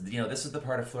 This is the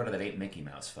part of Florida that ain't Mickey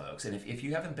Mouse, folks. And if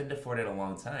you haven't been to Florida in a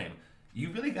long time,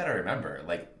 you really got to remember,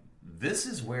 this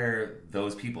is where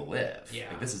those people live.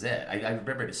 Yeah. This is it. I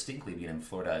remember distinctly being in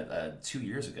Florida 2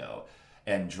 years ago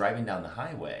and driving down the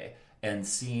highway and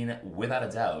seeing, without a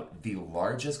doubt, the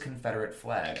largest Confederate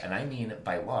flag. And I mean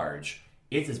by large,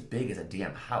 it's as big as a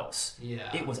damn house.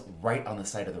 Yeah. It was right on the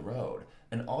side of the road.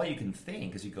 And all you can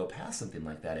think as you go past something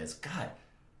like that is, God,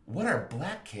 what are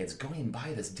black kids going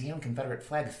by this damn Confederate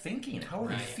flag thinking? How are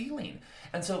they feeling?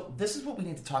 And so this is what we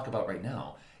need to talk about right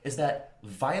now, is that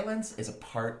violence is a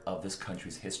part of this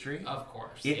country's history. Of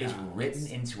course. It is written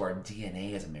into our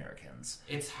DNA as Americans.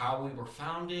 It's how we were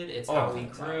founded. It's how we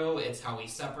grew. It's how we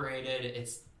separated.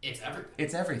 It's everything.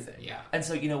 It's everything. Yeah. And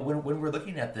so, when we're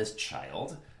looking at this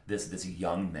child, this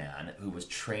young man who was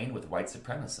trained with white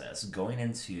supremacists going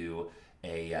into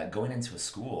a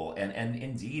school and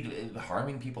indeed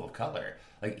harming people of color,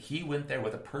 he went there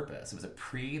with a purpose. It was a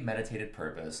premeditated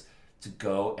purpose to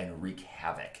go and wreak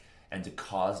havoc and to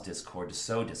cause discord, to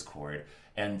sow discord,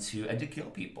 and to kill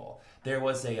people. There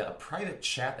was a private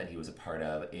chat that he was a part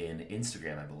of in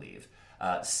Instagram, I believe.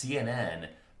 CNN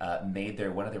made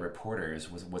one of their reporters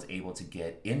was able to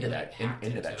get into that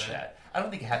chat. I don't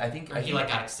think he got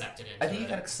accepted into it. I think he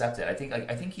got accepted. I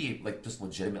think he just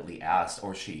legitimately asked,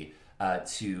 or she,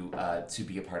 to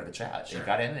be a part of the chat. Sure. He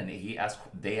got in and they asked,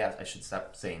 I should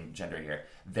stop saying gender here.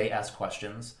 They asked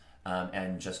questions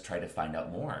and just tried to find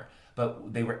out more.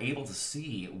 But they were able to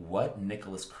see what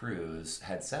Nicholas Cruz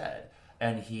had said.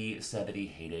 And he said that he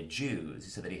hated Jews. He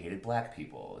said that he hated black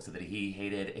people. He said that he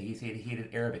hated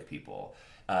Arabic people.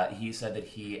 He said that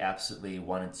he absolutely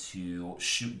wanted to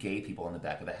shoot gay people in the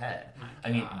back of the head. I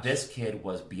mean, this kid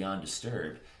was beyond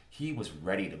disturbed. He was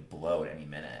ready to blow at any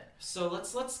minute. So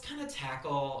let's kind of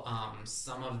tackle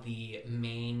some of the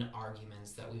main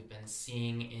arguments that we've been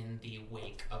seeing in the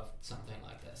wake of something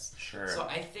like this. Sure. So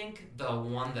I think the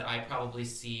one that I probably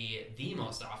see the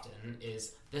most often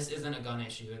is, this isn't a gun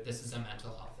issue, this is a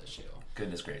mental health issue.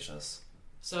 Goodness gracious.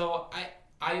 So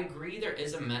I agree there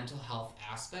is a mental health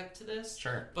aspect to this.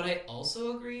 Sure. But I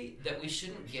also agree that we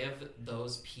shouldn't give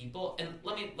those people, and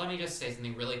let me just say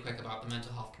something really quick about the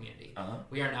mental health community. Uh-huh.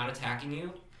 We are not attacking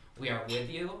you. We are with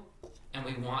you, and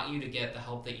we want you to get the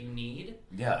help that you need.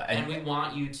 Yeah. And we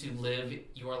want you to live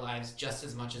your lives just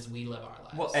as much as we live our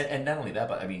lives. Well, and not only that,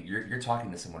 but I mean, you're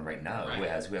talking to someone right now who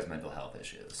has mental health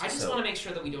issues. I just want to make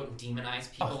sure that we don't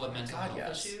demonize people with mental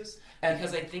health issues,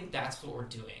 because I think that's what we're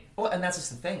doing. Well, and that's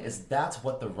just the thing, is that's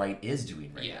what the right is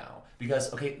doing right now.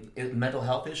 Because, mental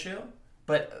health issue,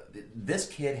 but this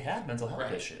kid had mental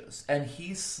health issues, and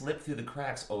he slipped through the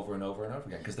cracks over and over and over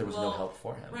again because there was no help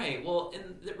for him. Right. Well,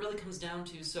 and it really comes down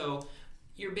to, so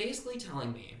you're basically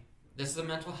telling me this is a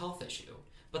mental health issue,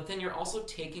 but then you're also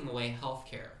taking away health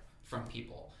care from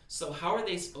people. So how are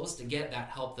they supposed to get that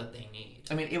help that they need?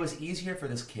 I mean, it was easier for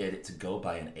this kid to go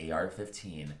buy an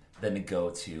AR-15 than to go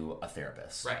to a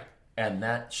therapist. Right. And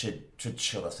that should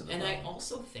chill us to the bone. And I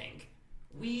also think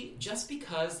just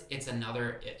because it's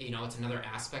another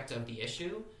aspect of the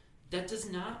issue, that does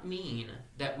not mean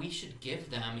that we should give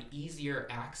them easier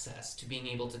access to being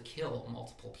able to kill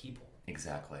multiple people.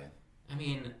 Exactly. I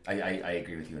mean... I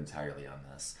agree with you entirely on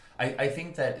this. I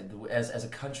think that as a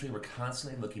country, we're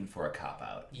constantly looking for a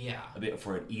cop-out. Yeah.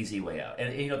 For an easy way out.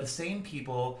 And, the same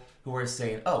people who are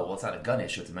saying, oh, well, it's not a gun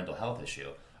issue, it's a mental health issue,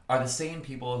 are the same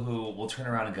people who will turn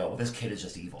around and go, well, this kid is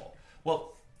just evil.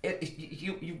 Well,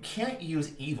 you can't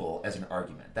use evil as an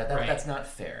argument. That's not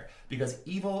fair. Because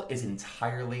evil is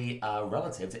entirely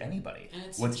relative to anybody. And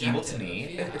it's what's evil to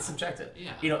subjective. me, it's subjective.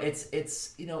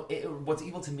 Yeah. What's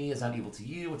evil to me is not evil to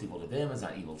you. What's evil to them is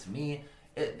not evil to me.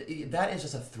 That is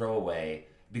just a throwaway,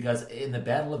 because in the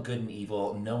battle of good and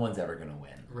evil, no one's ever going to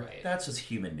win. Right. That's just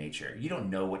human nature. You don't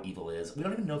know what evil is. We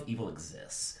don't even know if evil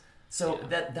exists. So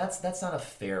that's not a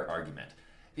fair argument.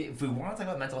 If we want to talk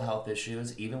about mental health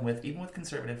issues, even with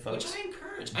conservative folks, which I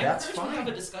encourage. That's fine. fine. To have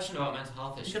a discussion about mental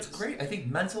health issues. That's great. I think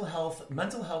mental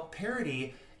health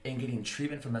parity and getting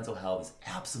treatment for mental health is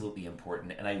absolutely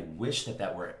important, and I wish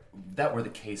that were the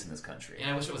case in this country.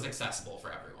 And I wish it was accessible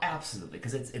for everyone. Absolutely,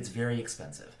 because it's very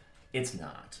expensive. It's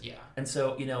not. Yeah. And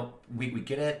so, we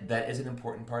get it. That is an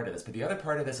important part of this. But the other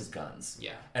part of this is guns.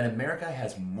 Yeah. And America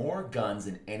has more guns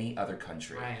than any other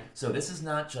country. Right. So this is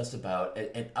not just about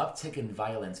an uptick in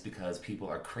violence because people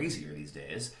are crazier these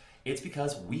days. It's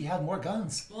because we have more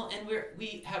guns. Well, and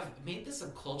we have made this a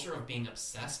culture of being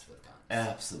obsessed with guns.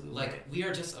 Absolutely. Like, we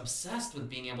are just obsessed with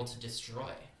being able to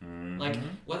destroy. Mm-hmm. Like,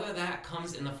 whether that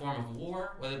comes in the form of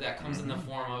war, whether that comes in the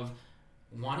form of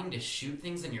wanting to shoot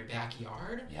things in your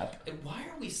backyard. Yep. Why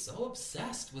are we so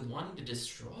obsessed with wanting to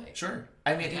destroy? Sure.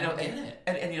 I mean, I don't get it.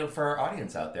 And for our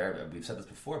audience out there, we've said this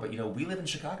before, but we live in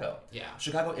Chicago. Yeah.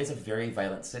 Chicago is a very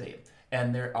violent city,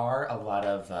 and there are a lot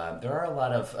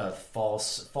of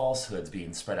falsehoods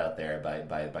being spread out there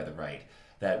by the right.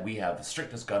 That we have the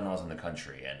strictest gun laws in the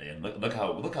country, and look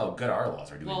how good our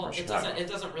laws are doing for Chicago. It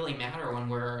doesn't really matter when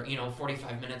we're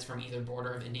 45 minutes from either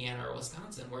border of Indiana or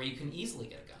Wisconsin, where you can easily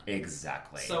get a gun.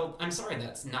 Exactly. So I'm sorry,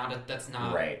 that's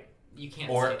not right. You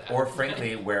can't say that. Or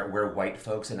frankly, where white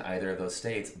folks in either of those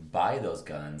states buy those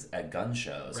guns at gun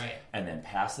shows, right, and then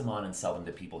pass them on and sell them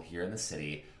to people here in the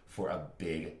city for a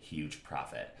big, huge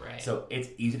profit. Right. So it's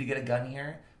easy to get a gun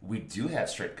here. We do have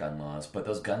strict gun laws, but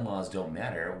those gun laws don't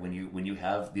matter when you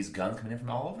have these guns coming in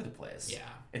from all over the place. Yeah.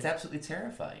 It's absolutely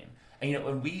terrifying. And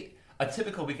when a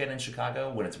typical weekend in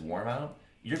Chicago, when it's warm out,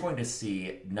 you're going to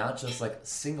see not just like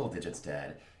single digits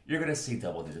dead, you're going to see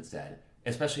double digits dead.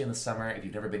 Especially in the summer, if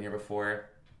you've never been here before,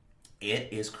 it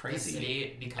is crazy. The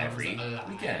city becomes every alive.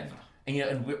 weekend.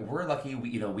 And we're lucky.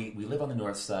 We live on the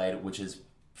north side, which is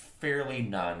fairly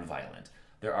non-violent.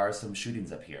 There are some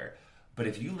shootings up here. But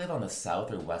if you live on the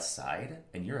south or west side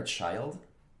and you're a child,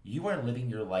 you are living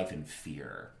your life in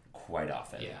fear quite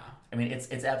often. Yeah. I mean,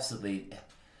 it's absolutely,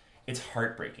 it's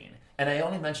heartbreaking. And I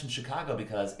only mentioned Chicago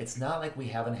because it's not like we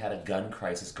haven't had a gun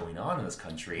crisis going on in this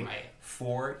country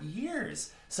for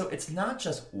years. So it's not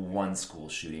just one school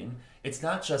shooting. It's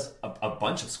not just a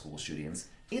bunch of school shootings.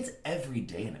 It's every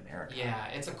day in America. Yeah,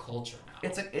 it's a culture now.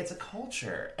 It's a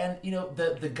culture. And,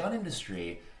 the gun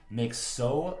industry makes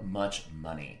so much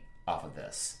money off of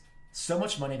this. So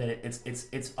much money that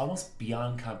it's almost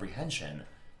beyond comprehension,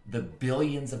 the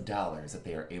billions of dollars that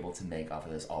they are able to make off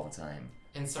of this all the time.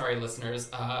 And sorry, listeners,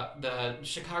 the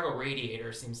Chicago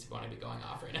radiator seems to want to be going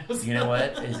off right now. So. You know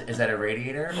what? Is that a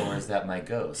radiator or is that my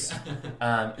ghost?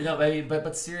 Yeah.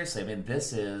 But seriously, I mean,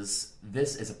 this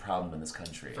is a problem in this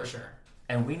country for sure.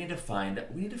 And we need to find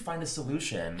a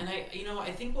solution. And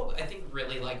I think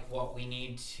really like what we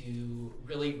need to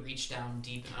really reach down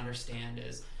deep and understand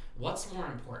is what's more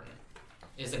important.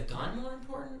 Is a gun more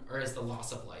important, or is the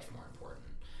loss of life more important?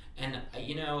 And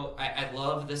I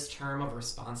love this term of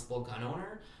responsible gun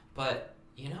owner, but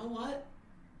you know what?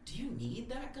 Do you need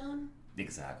that gun?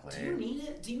 Exactly. Do you need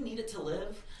it? Do you need it to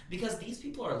live? Because these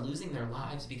people are losing their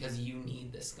lives because you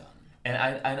need this gun. And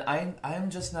I'm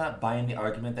just not buying the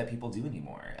argument that people do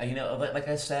anymore. Like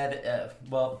I said,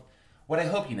 what I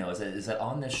hope is that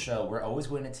on this show we're always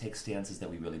going to take stances that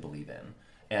we really believe in,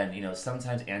 and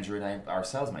sometimes Andrew and I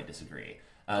ourselves might disagree.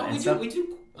 We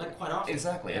do quite often.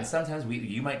 Exactly, yeah. And sometimes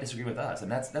you might disagree with us,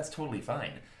 and that's totally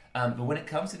fine. But when it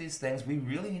comes to these things, we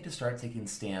really need to start taking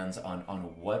stands on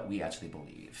what we actually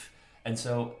believe. And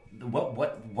so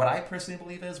what I personally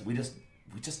believe is we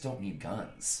just don't need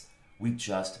guns. We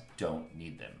just don't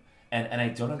need them. And I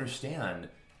don't understand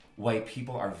why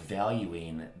people are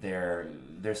valuing their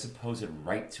supposed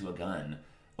right to a gun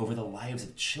over the lives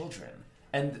of children.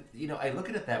 And, I look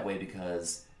at it that way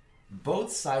because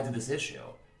both sides of this issue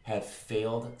have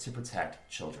failed to protect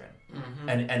children. Mm-hmm.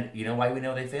 And you know why we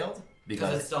know they failed?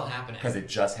 Because it's still happening. Because it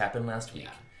just happened last week.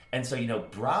 Yeah. And so,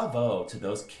 bravo to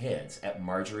those kids at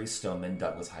Marjorie Stoneman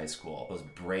Douglas High School, those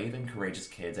brave and courageous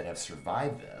kids that have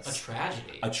survived this. A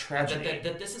tragedy.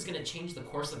 That this is going to change the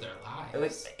course of their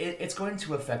lives. It's going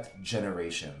to affect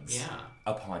generations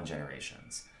upon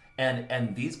generations.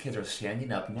 And these kids are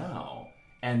standing up now,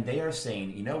 and they are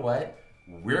saying, you know what?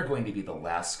 We're going to be the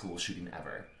last school shooting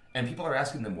ever. And people are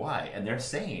asking them why. And they're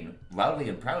saying, loudly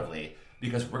and proudly,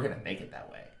 because we're going to make it that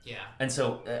way. Yeah. And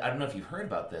so, I don't know if you heard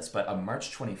about this, but on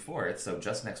March 24th, so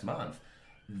just next month,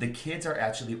 the kids are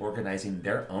actually organizing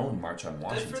their own March on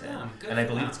Washington. Good for them. And I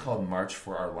believe it's called March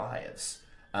for Our Lives.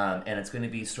 And it's going to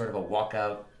be sort of a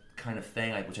walkout kind of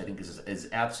thing, which I think is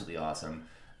absolutely awesome.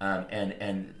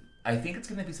 And I think it's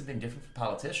going to be something different for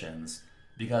politicians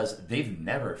because they've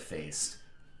never faced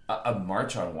a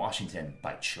March on Washington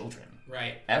by children.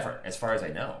 Right. Ever, as far as I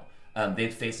know.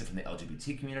 They've faced it from the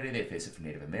LGBT community, they've faced it from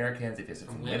Native Americans, they've faced it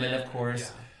from women, of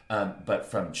course. Yeah. But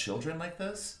from children like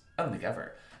this, I don't think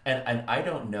ever. And I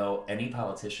don't know any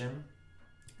politician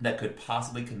that could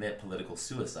possibly commit political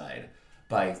suicide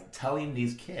by telling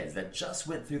these kids that just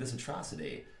went through this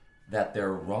atrocity that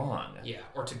they're wrong. Yeah,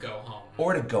 or to go home.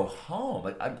 Or to go home.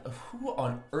 Like, who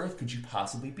on earth could you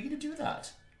possibly be to do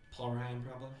that? Paul Ryan,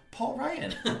 probably. Paul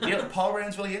Ryan. Paul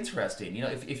Ryan's really interesting.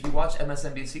 If you watch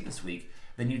MSNBC this week,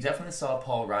 then you definitely saw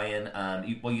Paul Ryan.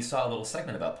 You saw a little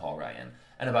segment about Paul Ryan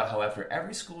and about how after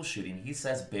every school shooting, he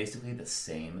says basically the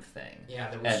same thing.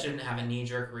 Yeah, that we shouldn't have a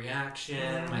knee-jerk reaction.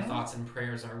 Mm-hmm. My thoughts and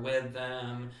prayers are with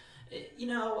them.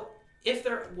 If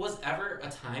there was ever a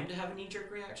time to have a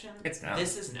knee-jerk reaction, it's now.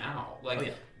 This is now.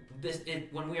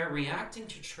 When we are reacting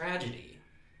to tragedy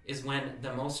is when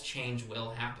the most change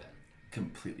will happen.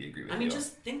 Completely agree with you.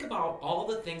 Just think about all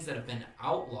the things that have been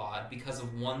outlawed because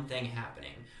of one thing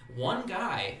happening. One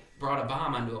guy brought a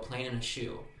bomb onto a plane in a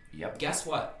shoe. Yep. Guess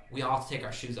what? We all have to take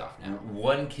our shoes off now.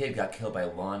 One kid got killed by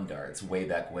lawn darts way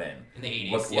back when. In the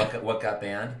 80s. What got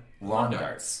banned? Lawn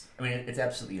darts. It's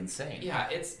absolutely insane. Yeah,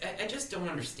 I just don't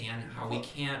understand how we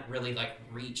can't really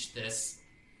reach this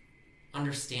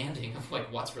understanding of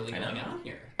what's really going on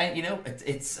here. And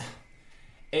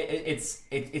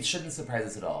it shouldn't surprise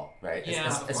us at all, right? Yeah,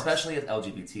 especially as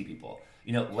LGBT people.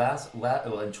 In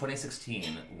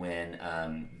 2016, when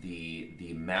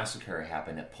the massacre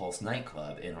happened at Pulse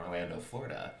nightclub in Orlando,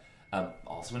 Florida,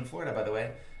 also in Florida, by the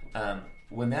way,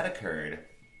 when that occurred,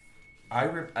 I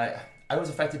was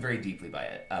affected very deeply by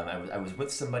it. I was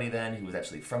with somebody then who was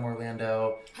actually from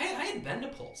Orlando. I had been to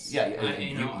Pulse. Yeah, you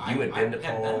had been to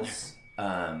Pulse.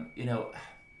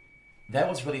 That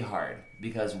was really hard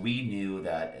because we knew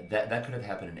that could have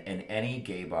happened in any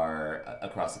gay bar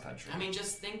across the country.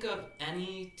 Just think of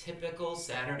any typical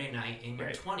Saturday night in your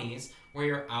 20s where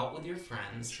you're out with your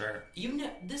friends. Sure.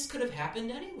 This could have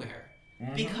happened anywhere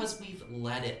because we've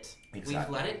let it. Exactly. We've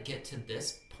let it get to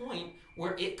this point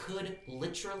where it could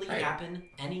literally happen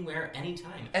anywhere,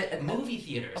 anytime. Movie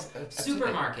theaters,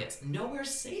 supermarkets, nowhere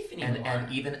safe anymore.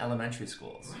 And even elementary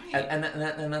schools. Right.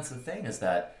 And that's the thing is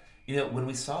that, when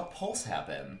we saw Pulse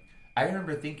happen, I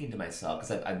remember thinking to myself,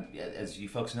 because I'm, as you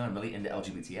folks know, I'm really into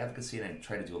LGBT advocacy and I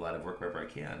try to do a lot of work wherever I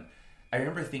can. I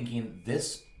remember thinking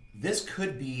this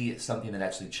could be something that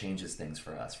actually changes things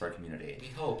for us, for our community.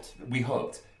 We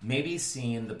hoped. Maybe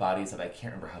seeing the bodies of, I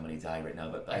can't remember how many died right now,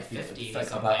 but I think 50,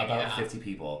 about 50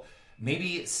 people.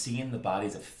 Maybe seeing the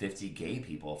bodies of 50 gay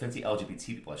people, 50 LGBT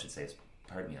people, I should say,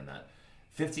 pardon me on that,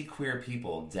 50 queer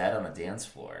people dead on a dance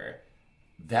floor,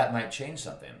 that might change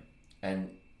something.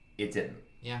 And it didn't.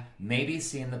 Yeah. Maybe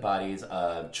seeing the bodies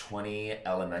of 20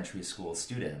 elementary school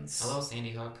students. Hello,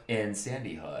 Sandy Hook. In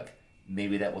Sandy Hook.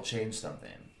 Maybe that will change something.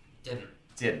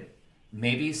 Didn't.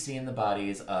 Maybe seeing the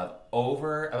bodies of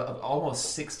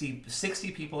almost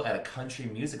 60 people at a country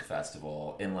music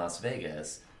festival in Las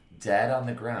Vegas, dead on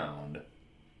the ground.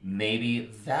 Maybe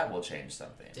that will change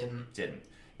something. Didn't.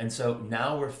 And so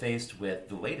now we're faced with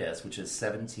the latest, which is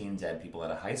 17 dead people at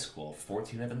a high school,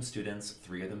 14 of them students,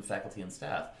 3 of them faculty and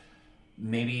staff.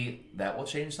 Maybe that will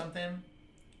change something.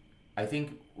 I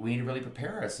think we need to really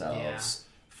prepare ourselves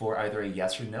for either a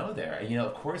yes or no there. And,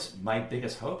 of course, my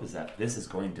biggest hope is that this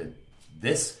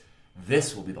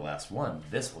will be the last one.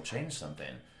 This will change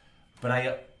something. But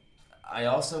I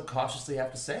also cautiously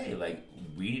have to say,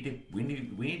 we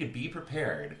need to be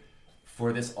prepared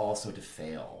for this also to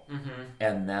fail. Mm-hmm.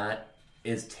 And that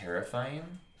is terrifying,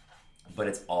 but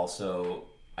it's also,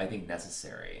 I think,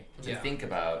 necessary to think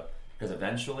about, because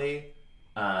eventually,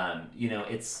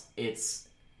 it's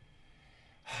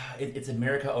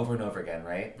America over and over again,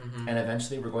 right? Mm-hmm. And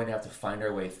eventually we're going to have to find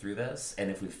our way through this, and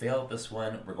if we fail at this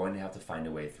one, we're going to have to find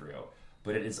a way through.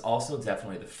 But it is also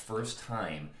definitely the first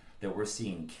time that we're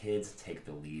seeing kids take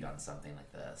the lead on something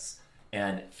like this.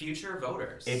 and future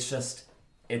voters. It's just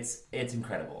it's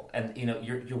incredible. And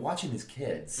you're watching these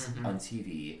kids on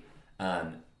TV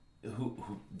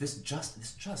who this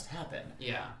just happened.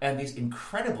 Yeah. And these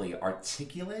incredibly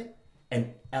articulate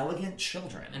and elegant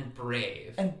children. And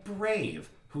brave.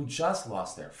 Who just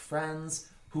lost their friends,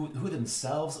 who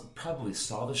themselves probably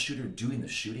saw the shooter doing the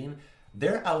shooting.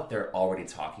 They're out there already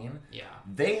talking. Yeah.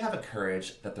 They have a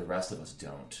courage that the rest of us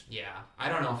don't. Yeah. I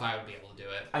don't know if I would be able to do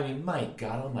it. I mean, my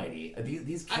God almighty.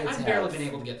 These kids I've barely been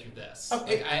able to get through this. Oh,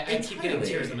 I keep getting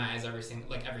tears in my eyes every 5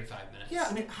 minutes. Yeah,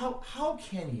 I mean, how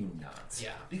can you not?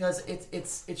 Yeah. Because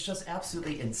it's just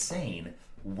absolutely insane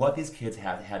what these kids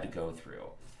have had to go through.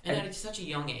 And at such a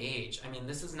young age. I mean,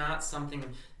 this is not something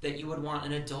that you would want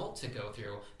an adult to go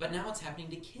through. But now it's happening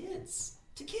to kids.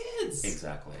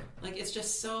 Exactly. Like, it's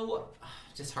just so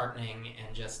disheartening,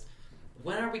 and just,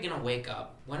 when are we going to wake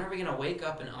up? When are we going to wake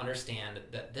up and understand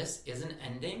that this isn't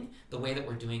ending the way that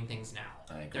we're doing things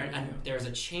now? I agree. There's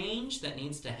a change that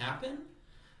needs to happen,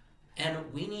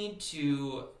 and we need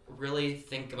to really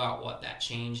think about what that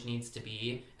change needs to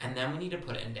be, and then we need to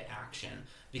put it into action.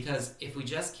 Because if we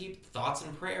just keep thoughts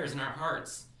and prayers in our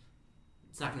hearts,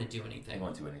 it's not going to do anything. It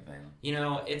won't do anything.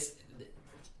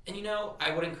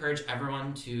 I would encourage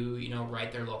everyone to,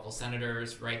 write their local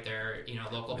senators, write their,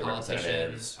 local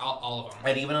politicians, all of them.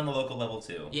 And even on the local level,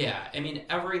 too. Yeah, I mean,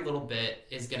 every little bit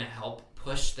is going to help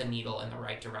push the needle in the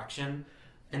right direction.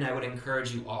 And I would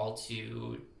encourage you all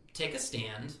to take a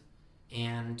stand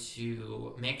and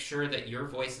to make sure that your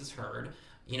voice is heard.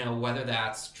 Whether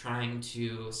that's trying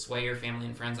to sway your family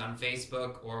and friends on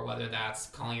Facebook, or whether that's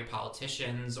calling your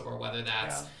politicians, or whether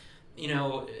that's...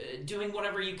 doing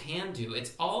whatever you can do.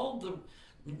 It's all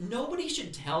nobody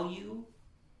should tell you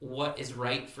what is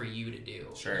right for you to do.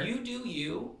 Sure. You do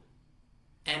you,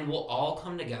 and we'll all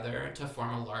come together to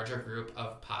form a larger group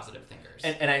of positive thinkers.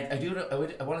 And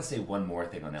I want to say one more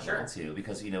thing on that Sure. level too,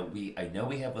 because I know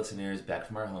we have listeners back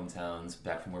from our hometowns,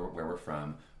 back from where we're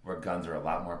from, where guns are a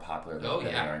lot more popular than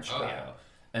they are in Chicago.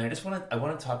 Yeah. And I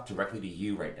want to talk directly to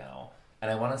you right now,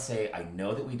 and I want to say I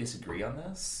know that we disagree on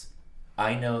this.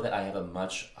 I know that I have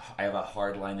a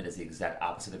hard line that is the exact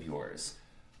opposite of yours.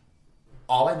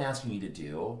 All I'm asking you to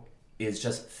do is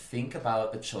just think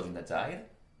about the children that died.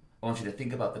 I want you to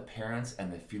think about the parents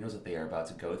and the funerals that they are about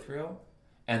to go through.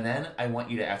 And then I want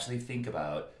you to actually think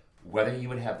about whether you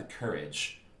would have the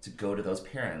courage to go to those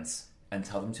parents and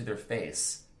tell them to their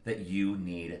face that you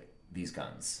need these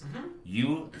guns. Mm-hmm.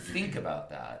 You think about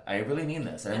that. I really mean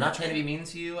this. And I'm not trying to be mean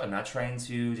to you. I'm not trying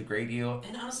to degrade you.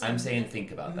 And honestly, I'm saying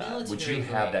think about that. Would you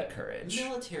have that courage?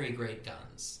 Military-grade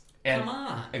guns. And, come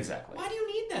on. Exactly. Why do you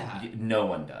need that? No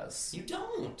one does. You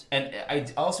don't. And I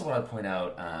also want to point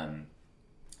out,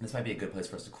 this might be a good place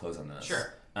for us to close on this.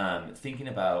 Sure. Thinking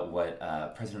about what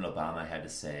President Obama had to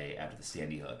say after the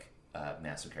Sandy Hook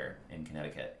massacre in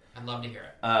Connecticut. I'd love to hear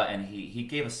it. And he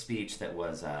gave a speech that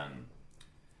was...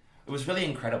 it was really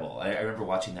incredible. I remember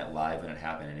watching that live when it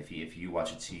happened, and if you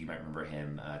watch it too, you might remember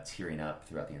him tearing up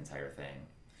throughout the entire thing.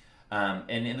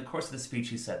 And in the course of the speech,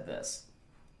 he said this: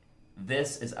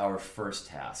 "This is our first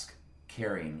task,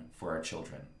 caring for our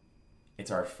children.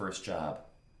 It's our first job.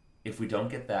 If we don't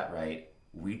get that right,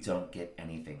 we don't get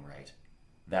anything right.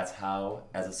 That's how,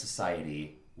 as a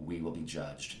society, we will be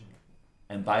judged.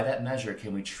 And by that measure,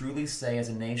 can we truly say as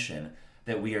a nation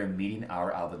that we are meeting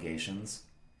our obligations?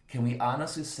 Can we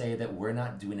honestly say that we're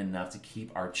not doing enough to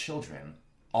keep our children,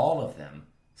 all of them,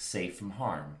 safe from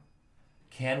harm?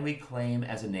 Can we claim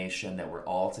as a nation that we're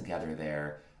all together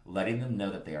there, letting them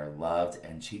know that they are loved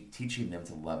and teaching them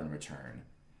to love in return?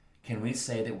 Can we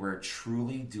say that we're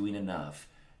truly doing enough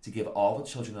to give all the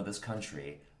children of this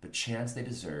country the chance they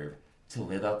deserve to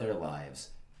live out their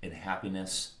lives in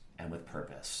happiness and with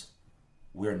purpose?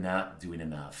 We're not doing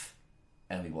enough,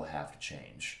 and we will have to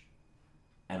change."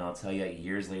 And I'll tell you,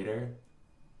 years later,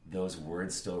 those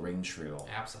words still ring true.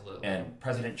 Absolutely. And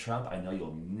President Trump, I know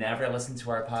you'll never listen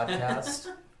to our podcast.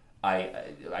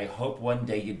 I hope one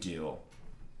day you do.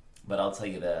 But I'll tell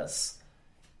you this.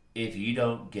 If you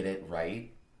don't get it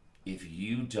right, if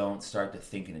you don't start to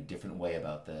think in a different way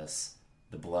about this,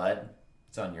 the blood,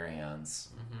 it's on your hands.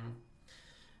 Mm-hmm.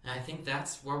 And I think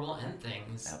that's where we'll end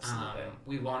things. Absolutely.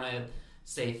 We want to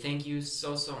say thank you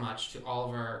so much to all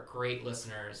of our great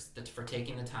listeners for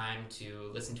taking the time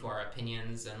to listen to our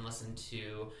opinions and listen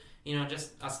to,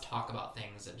 just us talk about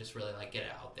things and just really get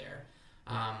it out there.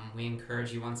 We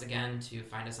encourage you once again to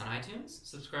find us on iTunes,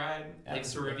 subscribe, leave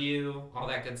us a review, all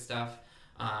that good stuff.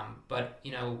 But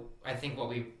I think what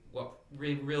we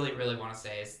really want to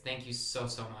say is thank you so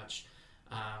much.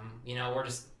 We're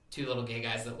just two little gay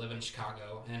guys that live in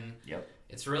Chicago, and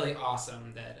it's really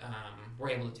awesome that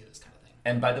we're able to do this kind of thing.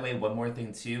 And by the way, one more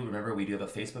thing too. Remember, we do have a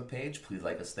Facebook page. Please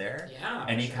like us there. Yeah.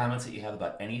 Any comments that you have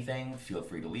about anything, feel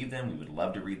free to leave them. We would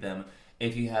love to read them.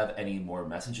 If you have any more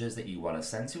messages that you want to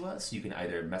send to us, you can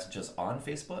either message us on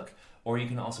Facebook, or you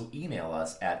can also email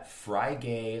us at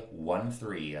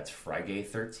FRIGAY13, that's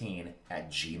FRIGAY13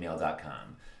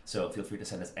 @gmail.com. So feel free to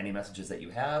send us any messages that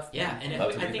you have. Yeah, and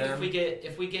if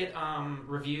we get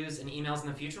reviews and emails in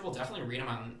the future, we'll definitely read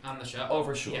them on the show. Oh,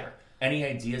 for sure. Yeah. Any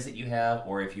ideas that you have,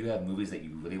 or if you have movies that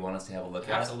you really want us to have a look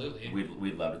at, absolutely,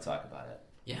 we'd love to talk about it.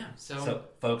 Yeah. So,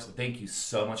 folks, thank you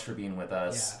so much for being with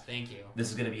us. Yeah, thank you. This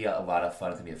is going to be a lot of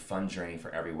fun. It's going to be a fun journey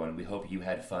for everyone. We hope you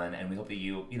had fun, and we hope that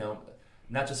you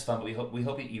not just fun, but we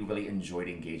hope that you really enjoyed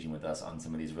engaging with us on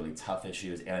some of these really tough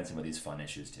issues and some of these fun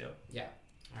issues too. Yeah.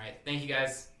 All right. Thank you,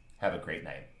 guys. Have a great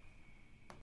night.